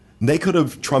 They could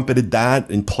have trumpeted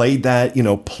that and played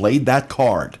that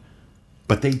card,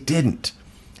 but they didn't.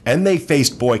 And they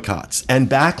faced boycotts and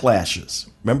backlashes.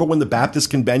 Remember when the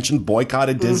Baptist Convention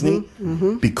boycotted Disney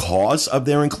because of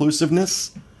their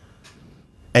inclusiveness?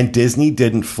 And Disney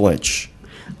didn't flinch.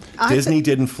 Disney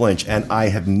didn't flinch, and I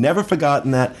have never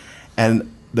forgotten that,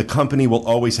 and the company will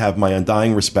always have my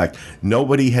undying respect.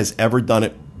 Nobody has ever done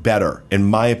it better, in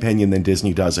my opinion, than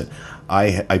Disney does it.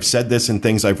 I've said this in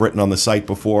things I've written on the site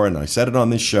before, and I said it on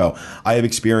this show. I have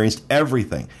experienced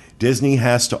everything Disney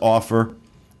has to offer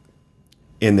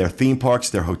in their theme parks,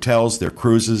 their hotels, their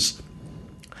cruises.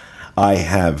 I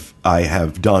have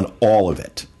done all of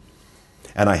it.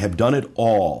 And I have done it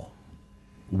all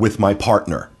with my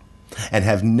partner. and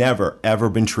have never, ever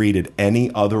been treated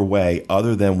any other way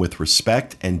other than with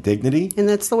respect and dignity. And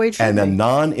that's the way it should and be. a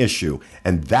non-issue.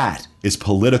 And that is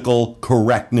political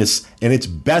correctness in its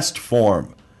best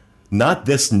form. Not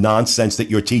this nonsense that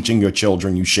you're teaching your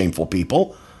children, you shameful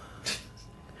people.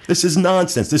 This is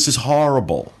nonsense. This is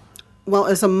horrible. Well,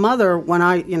 as a mother, when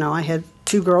I had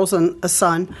 2 girls and a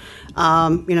son,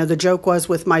 the joke was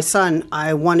with my son,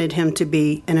 I wanted him to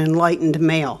be an enlightened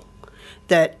male,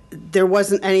 that there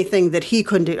wasn't anything that he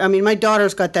couldn't do. I mean, my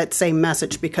daughter's got that same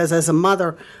message because as a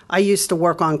mother, I used to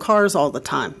work on cars all the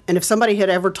time. And if somebody had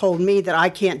ever told me that I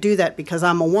can't do that because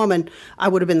I'm a woman, I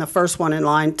would have been the first one in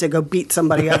line to go beat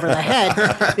somebody over the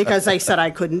head because they said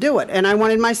I couldn't do it. And I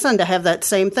wanted my son to have that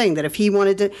same thing, that if he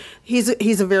wanted to, he's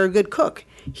a very good cook.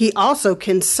 He also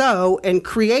can sew and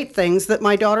create things that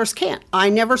my daughters can't. I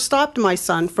never stopped my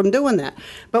son from doing that.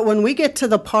 But when we get to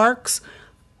the parks,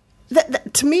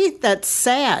 to me, that's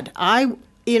sad. I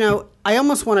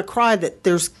almost want to cry that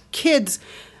there's kids,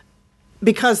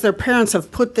 because their parents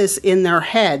have put this in their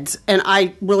heads, and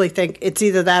I really think it's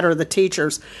either that or the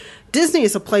teachers. Disney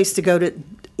is a place to go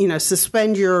to,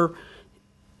 suspend your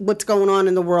what's going on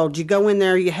in the world. You go in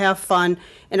there, you have fun,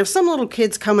 and if some little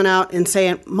kid's coming out and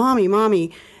saying, "Mommy,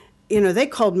 they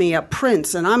called me a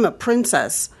prince and I'm a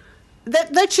princess,"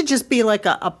 that should just be like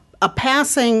a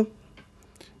passing.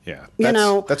 Yeah,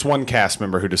 that's, that's one cast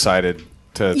member who decided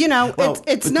to.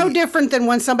 It's no different than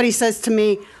when somebody says to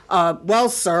me, "Well,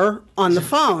 sir," on the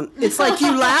phone. It's like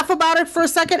you laugh about it for a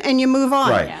second and you move on.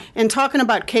 Right. Yeah. And talking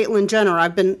about Caitlyn Jenner,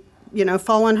 I've been,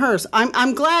 following hers.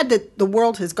 I'm glad that the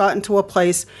world has gotten to a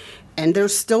place, and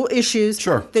there's still issues,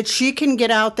 that she can get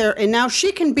out there, and now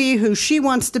she can be who she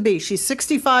wants to be. She's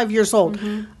 65 years old.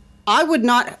 Mm-hmm. I would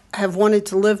not have wanted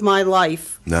to live my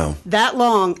life that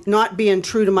long not being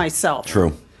true to myself.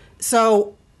 True.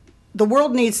 So the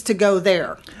world needs to go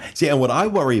there. See, and what I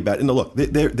worry about, and look,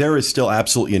 there is still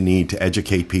absolutely a need to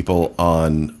educate people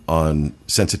on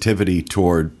sensitivity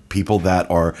toward people that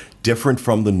are different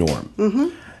from the norm.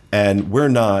 Mm-hmm. And we're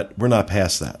not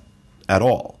past that at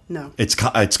all. No. It's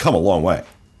come a long way,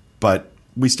 but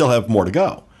we still have more to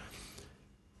go.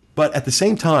 But at the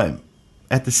same time,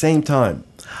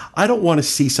 I don't want to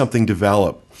see something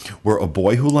develop where a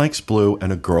boy who likes blue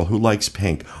and a girl who likes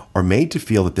pink are made to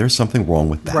feel that there's something wrong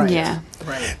with that. Right. Yeah.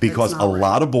 Right. Because a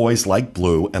lot of boys like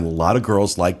blue and a lot of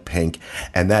girls like pink,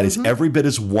 and that is every bit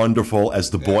as wonderful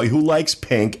as the boy who likes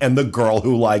pink and the girl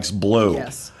who likes blue.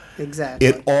 Yes, exactly.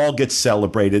 It all gets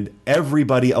celebrated.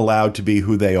 Everybody allowed to be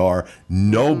who they are.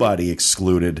 Nobody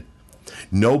excluded.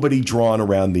 Nobody drawn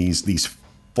around these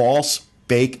false,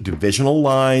 fake divisional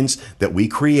lines that we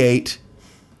create.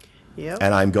 Yep.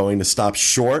 And I'm going to stop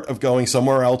short of going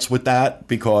somewhere else with that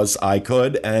because I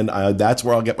could, and that's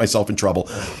where I'll get myself in trouble.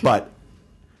 But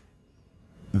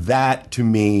that, to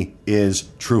me, is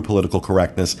true political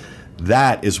correctness.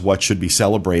 That is what should be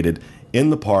celebrated in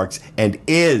the parks and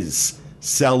is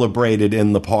celebrated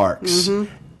in the parks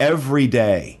every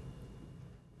day.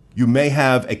 You may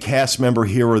have a cast member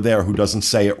here or there who doesn't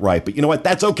say it right, but you know what?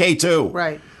 That's okay, too.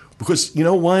 Right. Because you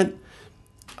know what?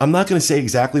 I'm not going to say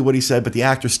exactly what he said, but the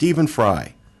actor Stephen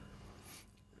Fry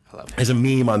has a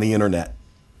meme on the internet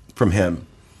from him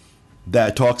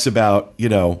that talks about,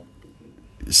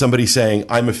 somebody saying,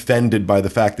 "I'm offended by the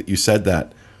fact that you said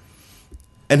that."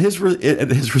 And his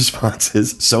response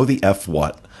is, "So the F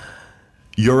what?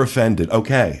 You're offended.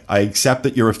 Okay, I accept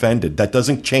that you're offended. That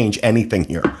doesn't change anything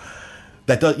here.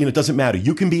 It doesn't matter.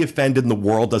 You can be offended and the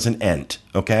world doesn't end,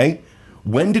 okay?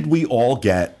 When did we all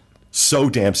get so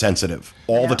damn sensitive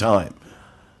all the time?"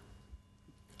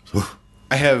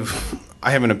 I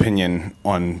have an opinion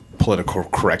on political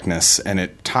correctness, and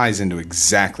it ties into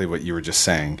exactly what you were just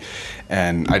saying.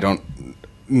 And I don't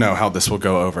know how this will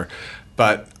go over,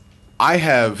 but I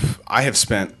have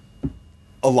spent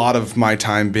a lot of my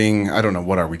time being, I don't know,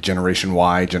 what are we, Generation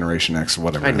Y, Generation X,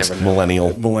 whatever it is.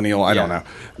 Millennial, I don't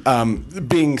know.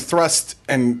 Being thrust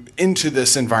into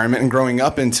this environment and growing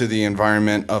up into the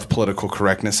environment of political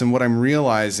correctness. And what I'm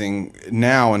realizing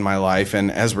now in my life,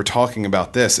 and as we're talking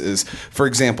about this, is, for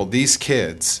example, these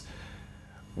kids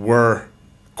were,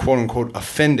 quote unquote,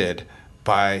 offended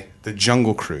by the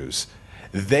Jungle Cruise.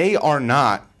 They are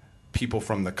not people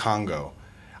from the Congo.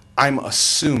 I'm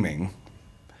assuming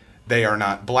they are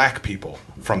not black people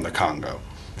from the Congo.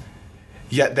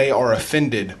 Yet they are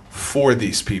offended for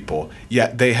these people.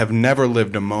 Yet they have never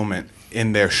lived a moment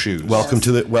in their shoes. Welcome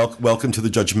to the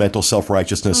judgmental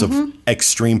self-righteousness of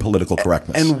extreme political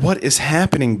correctness. And what is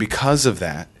happening because of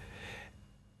that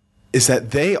is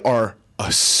that they are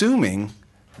assuming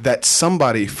that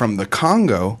somebody from the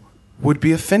Congo would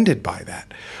be offended by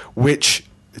that, which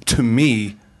to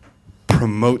me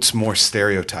promotes more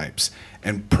stereotypes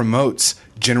and promotes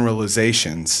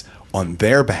generalizations on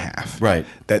their behalf. Right.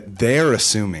 That they're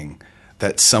assuming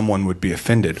that someone would be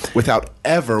offended without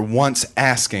ever once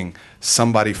asking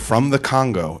somebody from the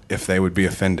Congo if they would be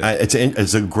offended.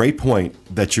 It's a great point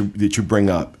that you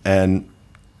bring up, and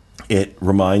it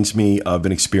reminds me of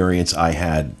an experience I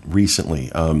had recently.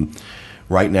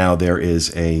 Right now, there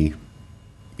is a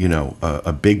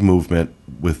big movement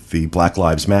with the Black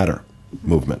Lives Matter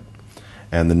movement,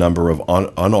 and the number of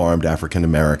unarmed African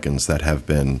Americans that have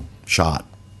been shot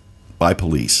by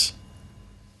police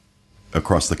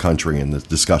across the country, and the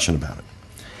discussion about it.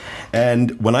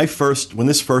 And when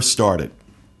this first started,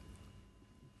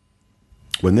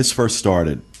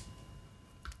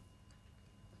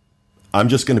 I'm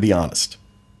just going to be honest,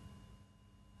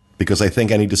 because I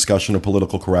think any discussion of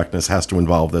political correctness has to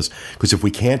involve this. Because if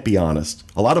we can't be honest,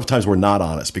 a lot of times we're not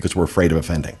honest because we're afraid of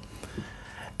offending.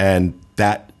 And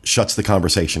that shuts the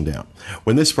conversation down.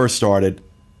 When this first started,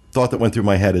 thought that went through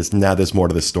my head is, now there's more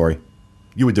to this story.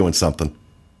 You were doing something.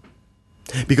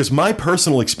 Because my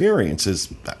personal experience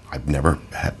is I've never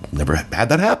had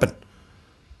that happen.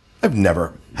 I've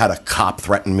never had a cop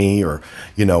threaten me or,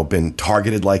 been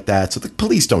targeted like that. So the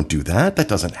police don't do that. That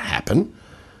doesn't happen.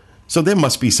 So there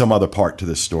must be some other part to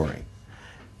this story.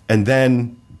 And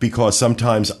then, because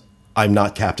sometimes I'm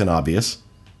not Captain Obvious,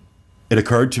 it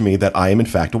occurred to me that I am in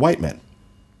fact a white man.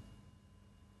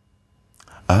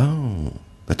 Oh,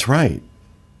 that's right.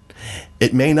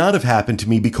 It may not have happened to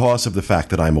me because of the fact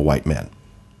that I'm a white man.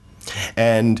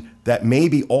 And that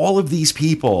maybe all of these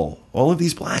people, all of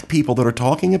these black people that are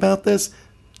talking about this,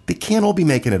 they can't all be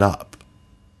making it up.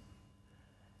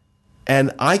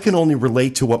 And I can only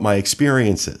relate to what my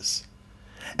experience is.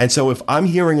 And so if I'm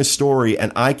hearing a story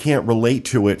and I can't relate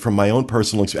to it from my own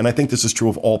personal experience, and I think this is true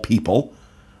of all people,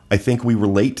 I think we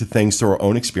relate to things through our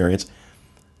own experience,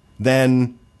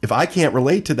 then if I can't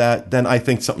relate to that, then I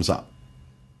think something's up.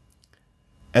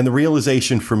 And the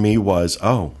realization for me was,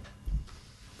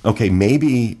 okay,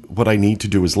 maybe what I need to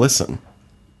do is listen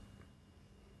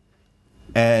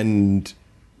and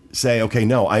say, okay,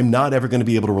 no, I'm not ever going to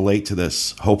be able to relate to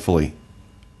this, hopefully,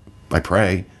 I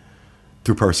pray,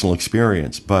 through personal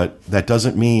experience. But that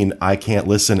doesn't mean I can't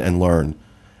listen and learn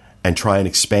and try and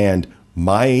expand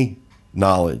my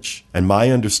knowledge and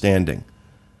my understanding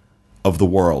of the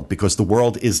world, because the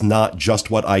world is not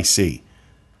just what I see.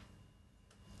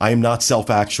 I am not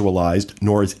self-actualized,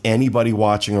 nor is anybody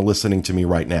watching or listening to me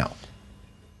right now.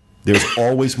 There's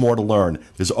always more to learn.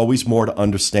 There's always more to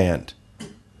understand.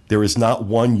 There is not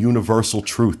one universal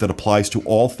truth that applies to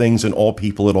all things and all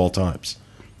people at all times.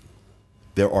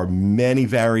 There are many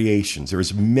variations. There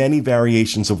is many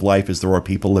variations of life as there are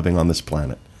people living on this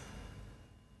planet.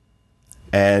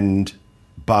 And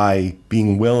by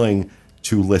being willing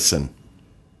to listen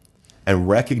and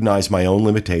recognize my own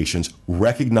limitations,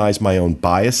 recognize my own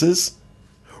biases,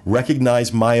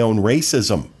 recognize my own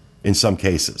racism in some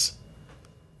cases.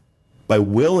 By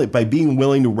being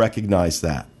willing to recognize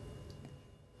that,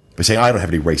 by saying, I don't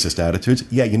have any racist attitudes.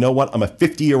 Yeah, you know what? I'm a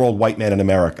 50-year-old white man in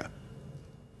America.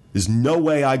 There's no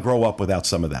way I grow up without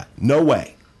some of that. No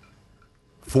way.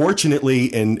 Fortunately,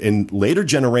 in later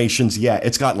generations, yeah,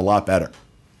 it's gotten a lot better.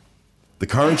 The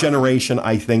current generation,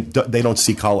 I think, they don't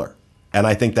see color. And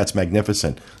I think that's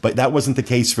magnificent. But that wasn't the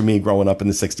case for me growing up in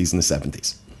the 60s and the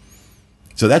 70s.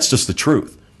 So that's just the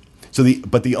truth.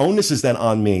 But the onus is then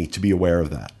on me to be aware of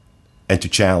that and to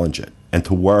challenge it and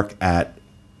to work at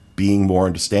being more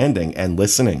understanding and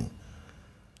listening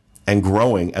and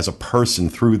growing as a person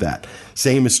through that.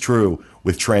 Same is true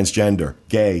with transgender,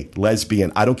 gay,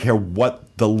 lesbian. I don't care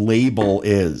what the label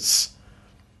is.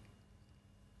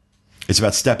 It's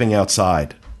about stepping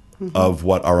outside of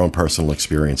what our own personal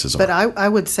experiences are. But I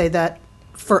would say that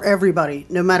for everybody,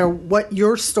 no matter what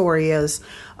your story is,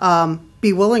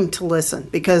 be willing to listen,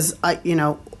 because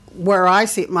where I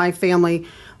see it, my family,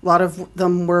 a lot of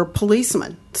them were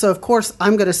policemen. So of course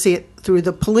I'm going to see it through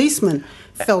the policeman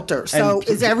filter. So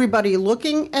is everybody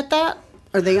looking at that?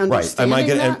 Are they understanding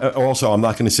that? And also, I'm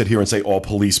not going to sit here and say all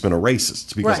policemen are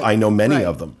racists, because I know many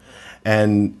of them.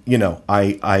 And,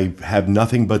 I have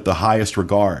nothing but the highest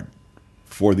regard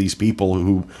for these people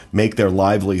who make their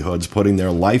livelihoods putting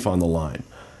their life on the line.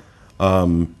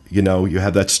 You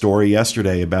had that story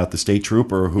yesterday about the state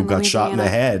trooper who got shot in the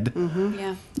head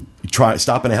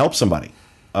stopping to help somebody.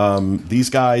 These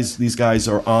guys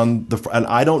are on the front, and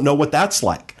I don't know what that's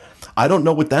like. I don't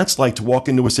know what that's like to walk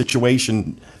into a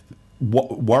situation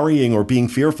worrying or being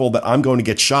fearful that I'm going to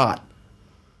get shot.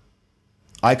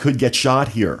 I could get shot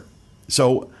here.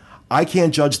 So I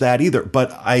can't judge that either,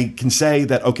 but I can say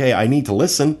that, okay, I need to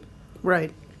listen.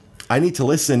 Right. I need to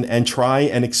listen and try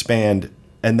and expand.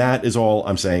 And that is all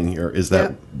I'm saying here, is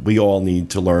that we all need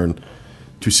to learn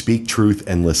to speak truth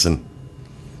and listen.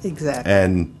 Exactly.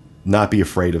 And not be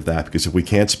afraid of that, because if we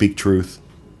can't speak truth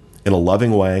in a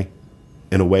loving way,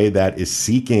 in a way that is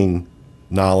seeking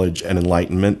knowledge and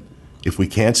enlightenment, if we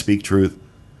can't speak truth,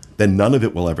 then none of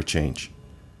it will ever change.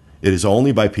 It is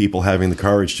only by people having the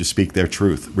courage to speak their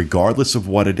truth, regardless of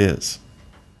what it is,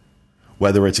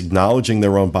 whether it's acknowledging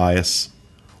their own bias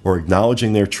or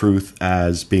acknowledging their truth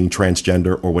as being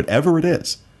transgender or whatever it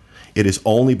is. It is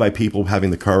only by people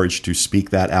having the courage to speak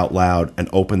that out loud and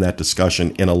open that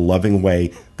discussion in a loving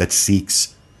way that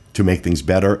seeks to make things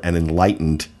better and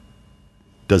enlightened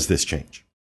does this change.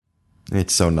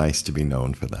 It's so nice to be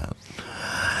known for that.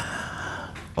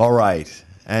 All right.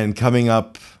 And coming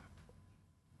up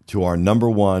to your number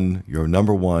one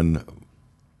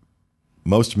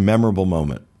most memorable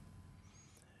moment.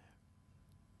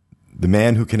 The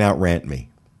man who can outrant me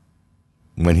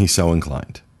when he's so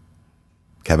inclined.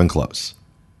 Kevin Close.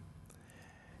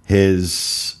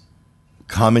 His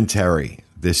commentary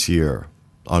this year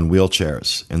on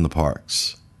wheelchairs in the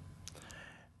parks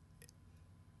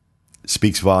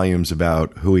speaks volumes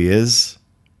about who he is,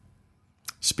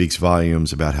 speaks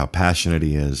volumes about how passionate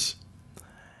he is,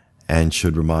 and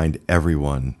should remind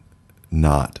everyone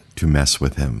not to mess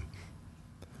with him.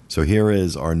 So here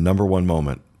is our number one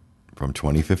moment from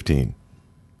 2015.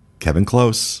 Kevin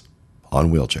Close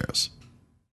on wheelchairs.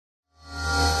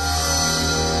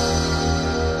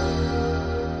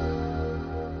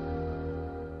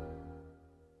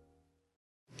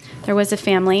 There was a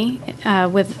family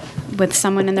with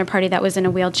someone in their party that was in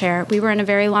a wheelchair. We were in a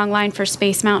very long line for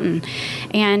Space Mountain,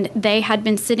 and they had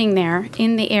been sitting there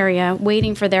in the area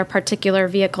waiting for their particular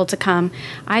vehicle to come.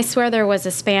 I swear there was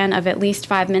a span of at least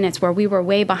 5 minutes where we were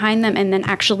way behind them and then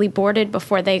actually boarded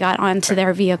before they got onto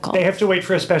their vehicle. They have to wait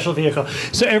for a special vehicle.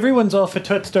 So everyone's all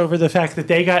fatootzed over the fact that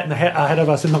they got ahead of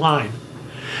us in the line.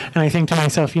 And I think to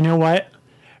myself, you know what?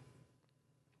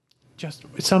 Just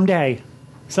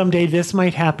someday this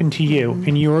might happen to you,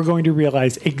 and you're going to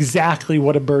realize exactly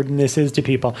what a burden this is to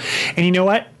people. And you know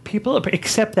what? People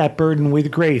accept that burden with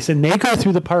grace, and they go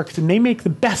through the parks, and they make the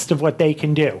best of what they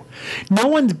can do. No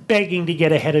one's begging to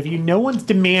get ahead of you. No one's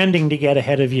demanding to get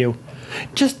ahead of you.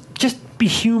 Just be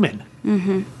human.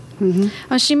 Mm-hmm. Mm-hmm.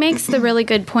 Well, she makes the really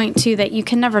good point, too, that you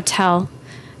can never tell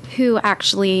who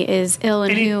actually is ill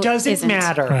and who isn't. It doesn't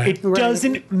matter. Right. It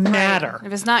doesn't matter.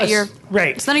 If it's not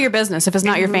it's none of your business. If it's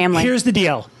not your family. Here's the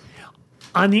deal.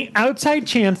 On the outside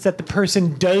chance that the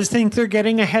person does think they're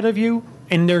getting ahead of you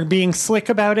and they're being slick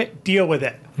about it, deal with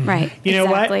it. Right. You know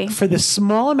what? For the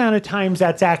small amount of times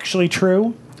that's actually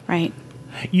true. Right.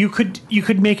 You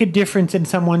could make a difference in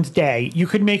someone's day. You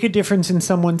could make a difference in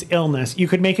someone's illness. You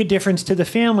could make a difference to the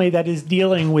family that is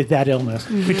dealing with that illness.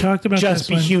 Mm-hmm. We talked about just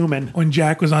this be human. When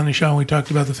Jack was on the show, we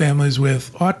talked about the families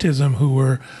with autism who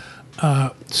were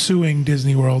suing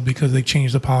Disney World because they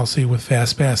changed the policy with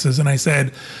fast passes. And I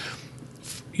said,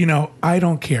 you know, I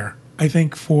don't care. I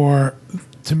think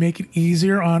to make it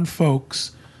easier on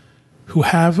folks who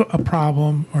have a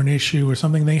problem or an issue or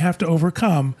something they have to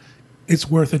overcome, it's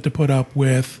worth it to put up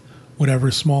with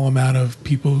whatever small amount of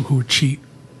people who cheat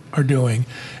are doing.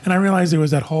 And I realized there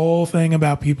was that whole thing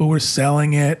about people were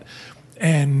selling it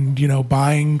and, you know,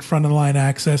 buying front of the line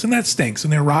access, and that stinks,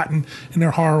 and they're rotten, and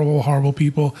they're horrible, horrible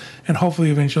people, and hopefully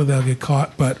eventually they'll get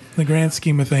caught. But in the grand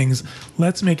scheme of things,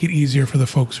 let's make it easier for the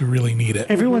folks who really need it.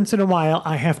 Every once in a while,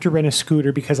 I have to rent a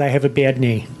scooter because I have a bad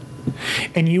knee.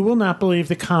 And you will not believe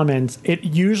the comments. It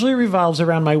usually revolves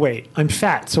around my weight. I'm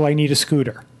fat, so I need a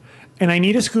scooter. And I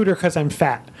need a scooter because I'm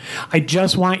fat. I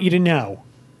just want you to know,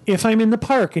 if I'm in the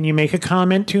park and you make a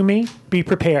comment to me, be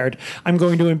prepared. I'm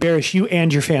going to embarrass you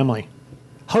and your family.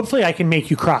 Hopefully I can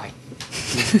make you cry.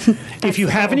 If you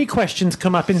have any questions,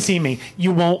 come up and see me.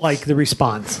 You won't like the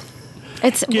response.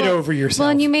 Get over yourself. Well,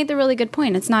 and you made the really good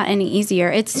point. It's not any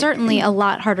easier. It's certainly a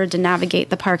lot harder to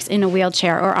navigate the parks in a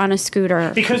wheelchair or on a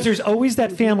scooter. Because there's always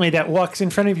that family that walks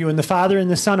in front of you, and the father and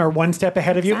the son are one step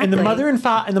ahead of you, and the mother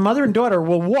and daughter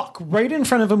will walk right in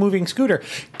front of a moving scooter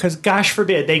because, gosh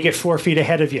forbid, they get 4 feet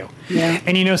ahead of you. Yeah.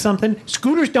 And you know something?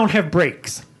 Scooters don't have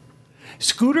brakes.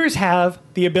 Scooters have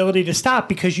the ability to stop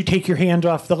because you take your hand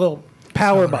off the little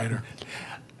power button.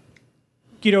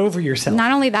 Get over yourself.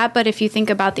 Not only that, but if you think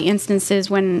about the instances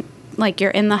when, like,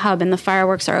 you're in the hub and the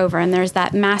fireworks are over and there's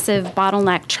that massive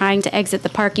bottleneck trying to exit the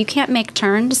park, you can't make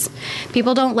turns.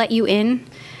 People don't let you in.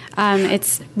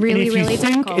 It's really, really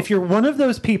difficult. If you're one of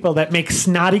those people that make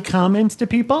snotty comments to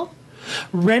people,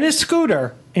 rent a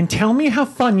scooter and tell me how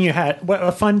fun you had, what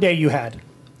a fun day you had.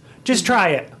 Just try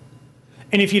it.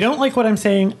 And if you don't like what I'm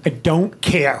saying, I don't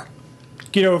care.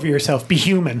 Get over yourself. Be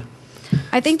human.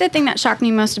 I think the thing that shocked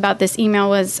me most about this email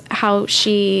was how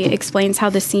she explains how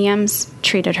the CMs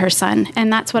treated her son.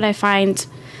 And that's what I find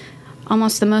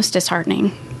almost the most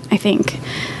disheartening, I think.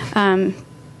 The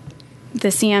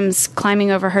CMs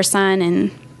climbing over her son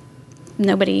and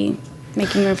nobody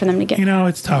making room for them to get.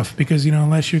 It's tough because,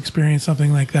 unless you experience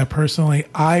something like that personally,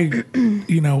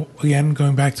 again,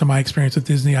 going back to my experience with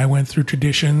Disney, I went through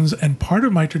traditions, and part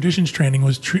of my traditions training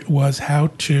was how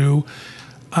to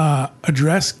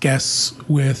address guests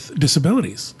with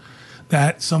disabilities.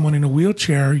 That someone in a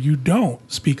wheelchair, you don't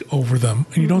speak over them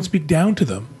and you don't speak down to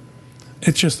them.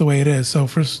 It's just the way it is. So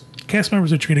for cast members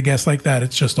to treat a guest like that,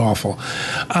 it's just awful.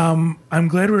 I'm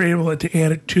glad we're able to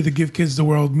add it to the Give Kids the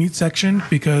World meet section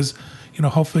because,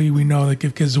 hopefully we know that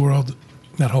Give Kids the World,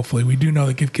 not hopefully, we do know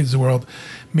that Give Kids the World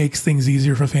makes things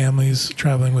easier for families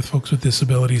traveling with folks with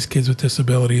disabilities, kids with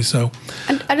disabilities. So,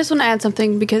 and I just want to add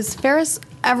something because Ferris,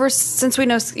 ever since we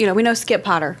know Skip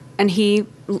Potter, and he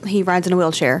rides in a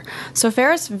wheelchair. So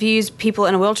Ferris views people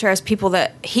in a wheelchair as people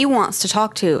that he wants to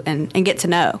talk to and get to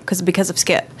know because of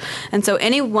Skip. And so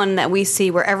anyone that we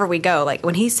see wherever we go, like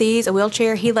when he sees a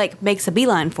wheelchair, he makes a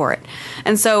beeline for it.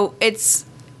 And so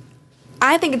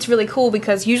I think it's really cool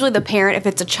because usually the parent, if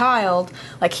it's a child,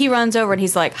 he runs over and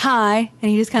he's like, hi,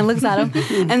 and he just kind of looks at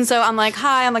him. And so I'm like,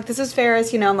 hi, I'm like, this is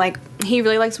Ferris, I'm like, he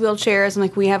really likes wheelchairs. I'm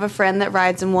like, we have a friend that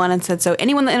rides in one and said, so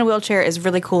anyone in a wheelchair is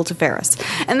really cool to Ferris.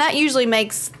 And that usually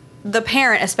makes the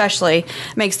parent especially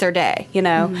makes their day,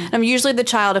 And usually the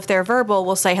child, if they're verbal,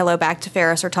 will say hello back to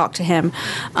Ferris or talk to him.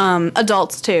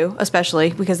 Adults too, especially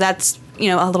because that's,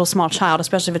 a little small child,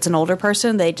 especially if it's an older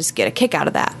person, they just get a kick out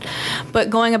of that. But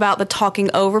going about the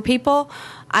talking over people,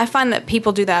 I find that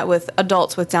people do that with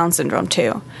adults with Down syndrome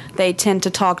too. They tend to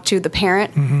talk to the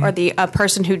parent or the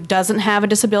person who doesn't have a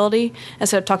disability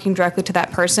instead of talking directly to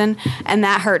that person, and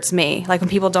that hurts me. Like when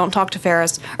people don't talk to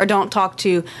Ferris or don't talk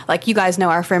to, you guys know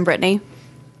our friend Brittany,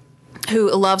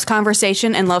 who loves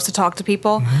conversation and loves to talk to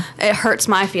people, it hurts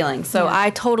my feelings. So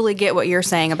I totally get what you're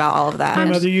saying about all of that. My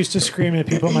mother used to scream at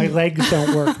people, my legs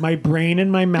don't work. My brain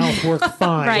and my mouth work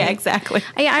fine. Right, exactly.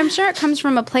 I'm sure it comes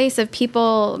from a place of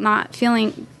people not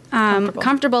feeling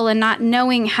comfortable and not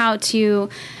knowing how to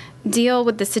deal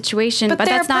with the situation. But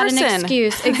that's not an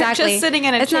excuse. Exactly. Just sitting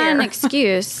in a chair. It's not an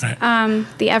excuse. Right.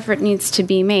 The effort needs to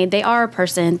be made. They are a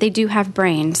person. They do have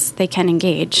brains. They can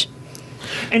engage.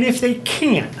 And if they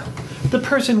can't, the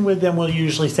person with them will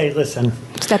usually say, listen.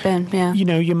 Step in, yeah.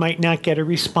 You might not get a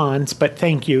response, but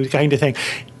thank you, kind of thing.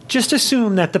 Just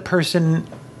assume that the person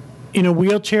in a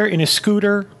wheelchair, in a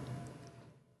scooter,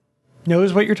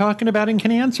 knows what you're talking about and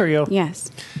can answer you.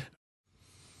 Yes.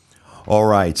 All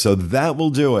right, so that will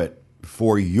do it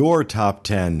for your top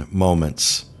 10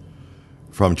 moments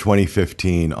from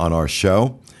 2015 on our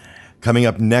show. Coming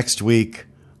up next week,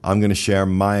 I'm going to share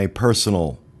my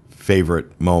personal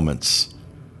favorite moments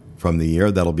from the year.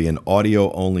 That'll be an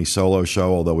audio-only solo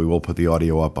show, although we will put the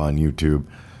audio up on YouTube.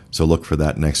 So look for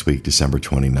that next week, December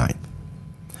 29th.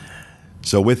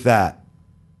 So with that,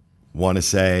 want to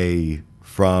say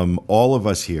from all of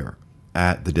us here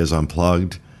at the Diz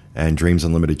Unplugged and Dreams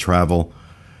Unlimited Travel,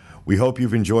 we hope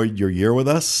you've enjoyed your year with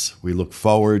us. We look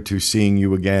forward to seeing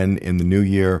you again in the new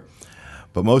year.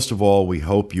 But most of all, we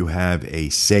hope you have a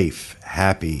safe,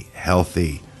 happy,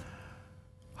 healthy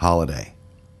holiday.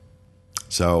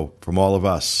 So from all of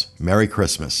us, Merry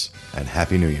Christmas and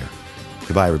Happy New Year.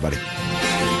 Goodbye, everybody.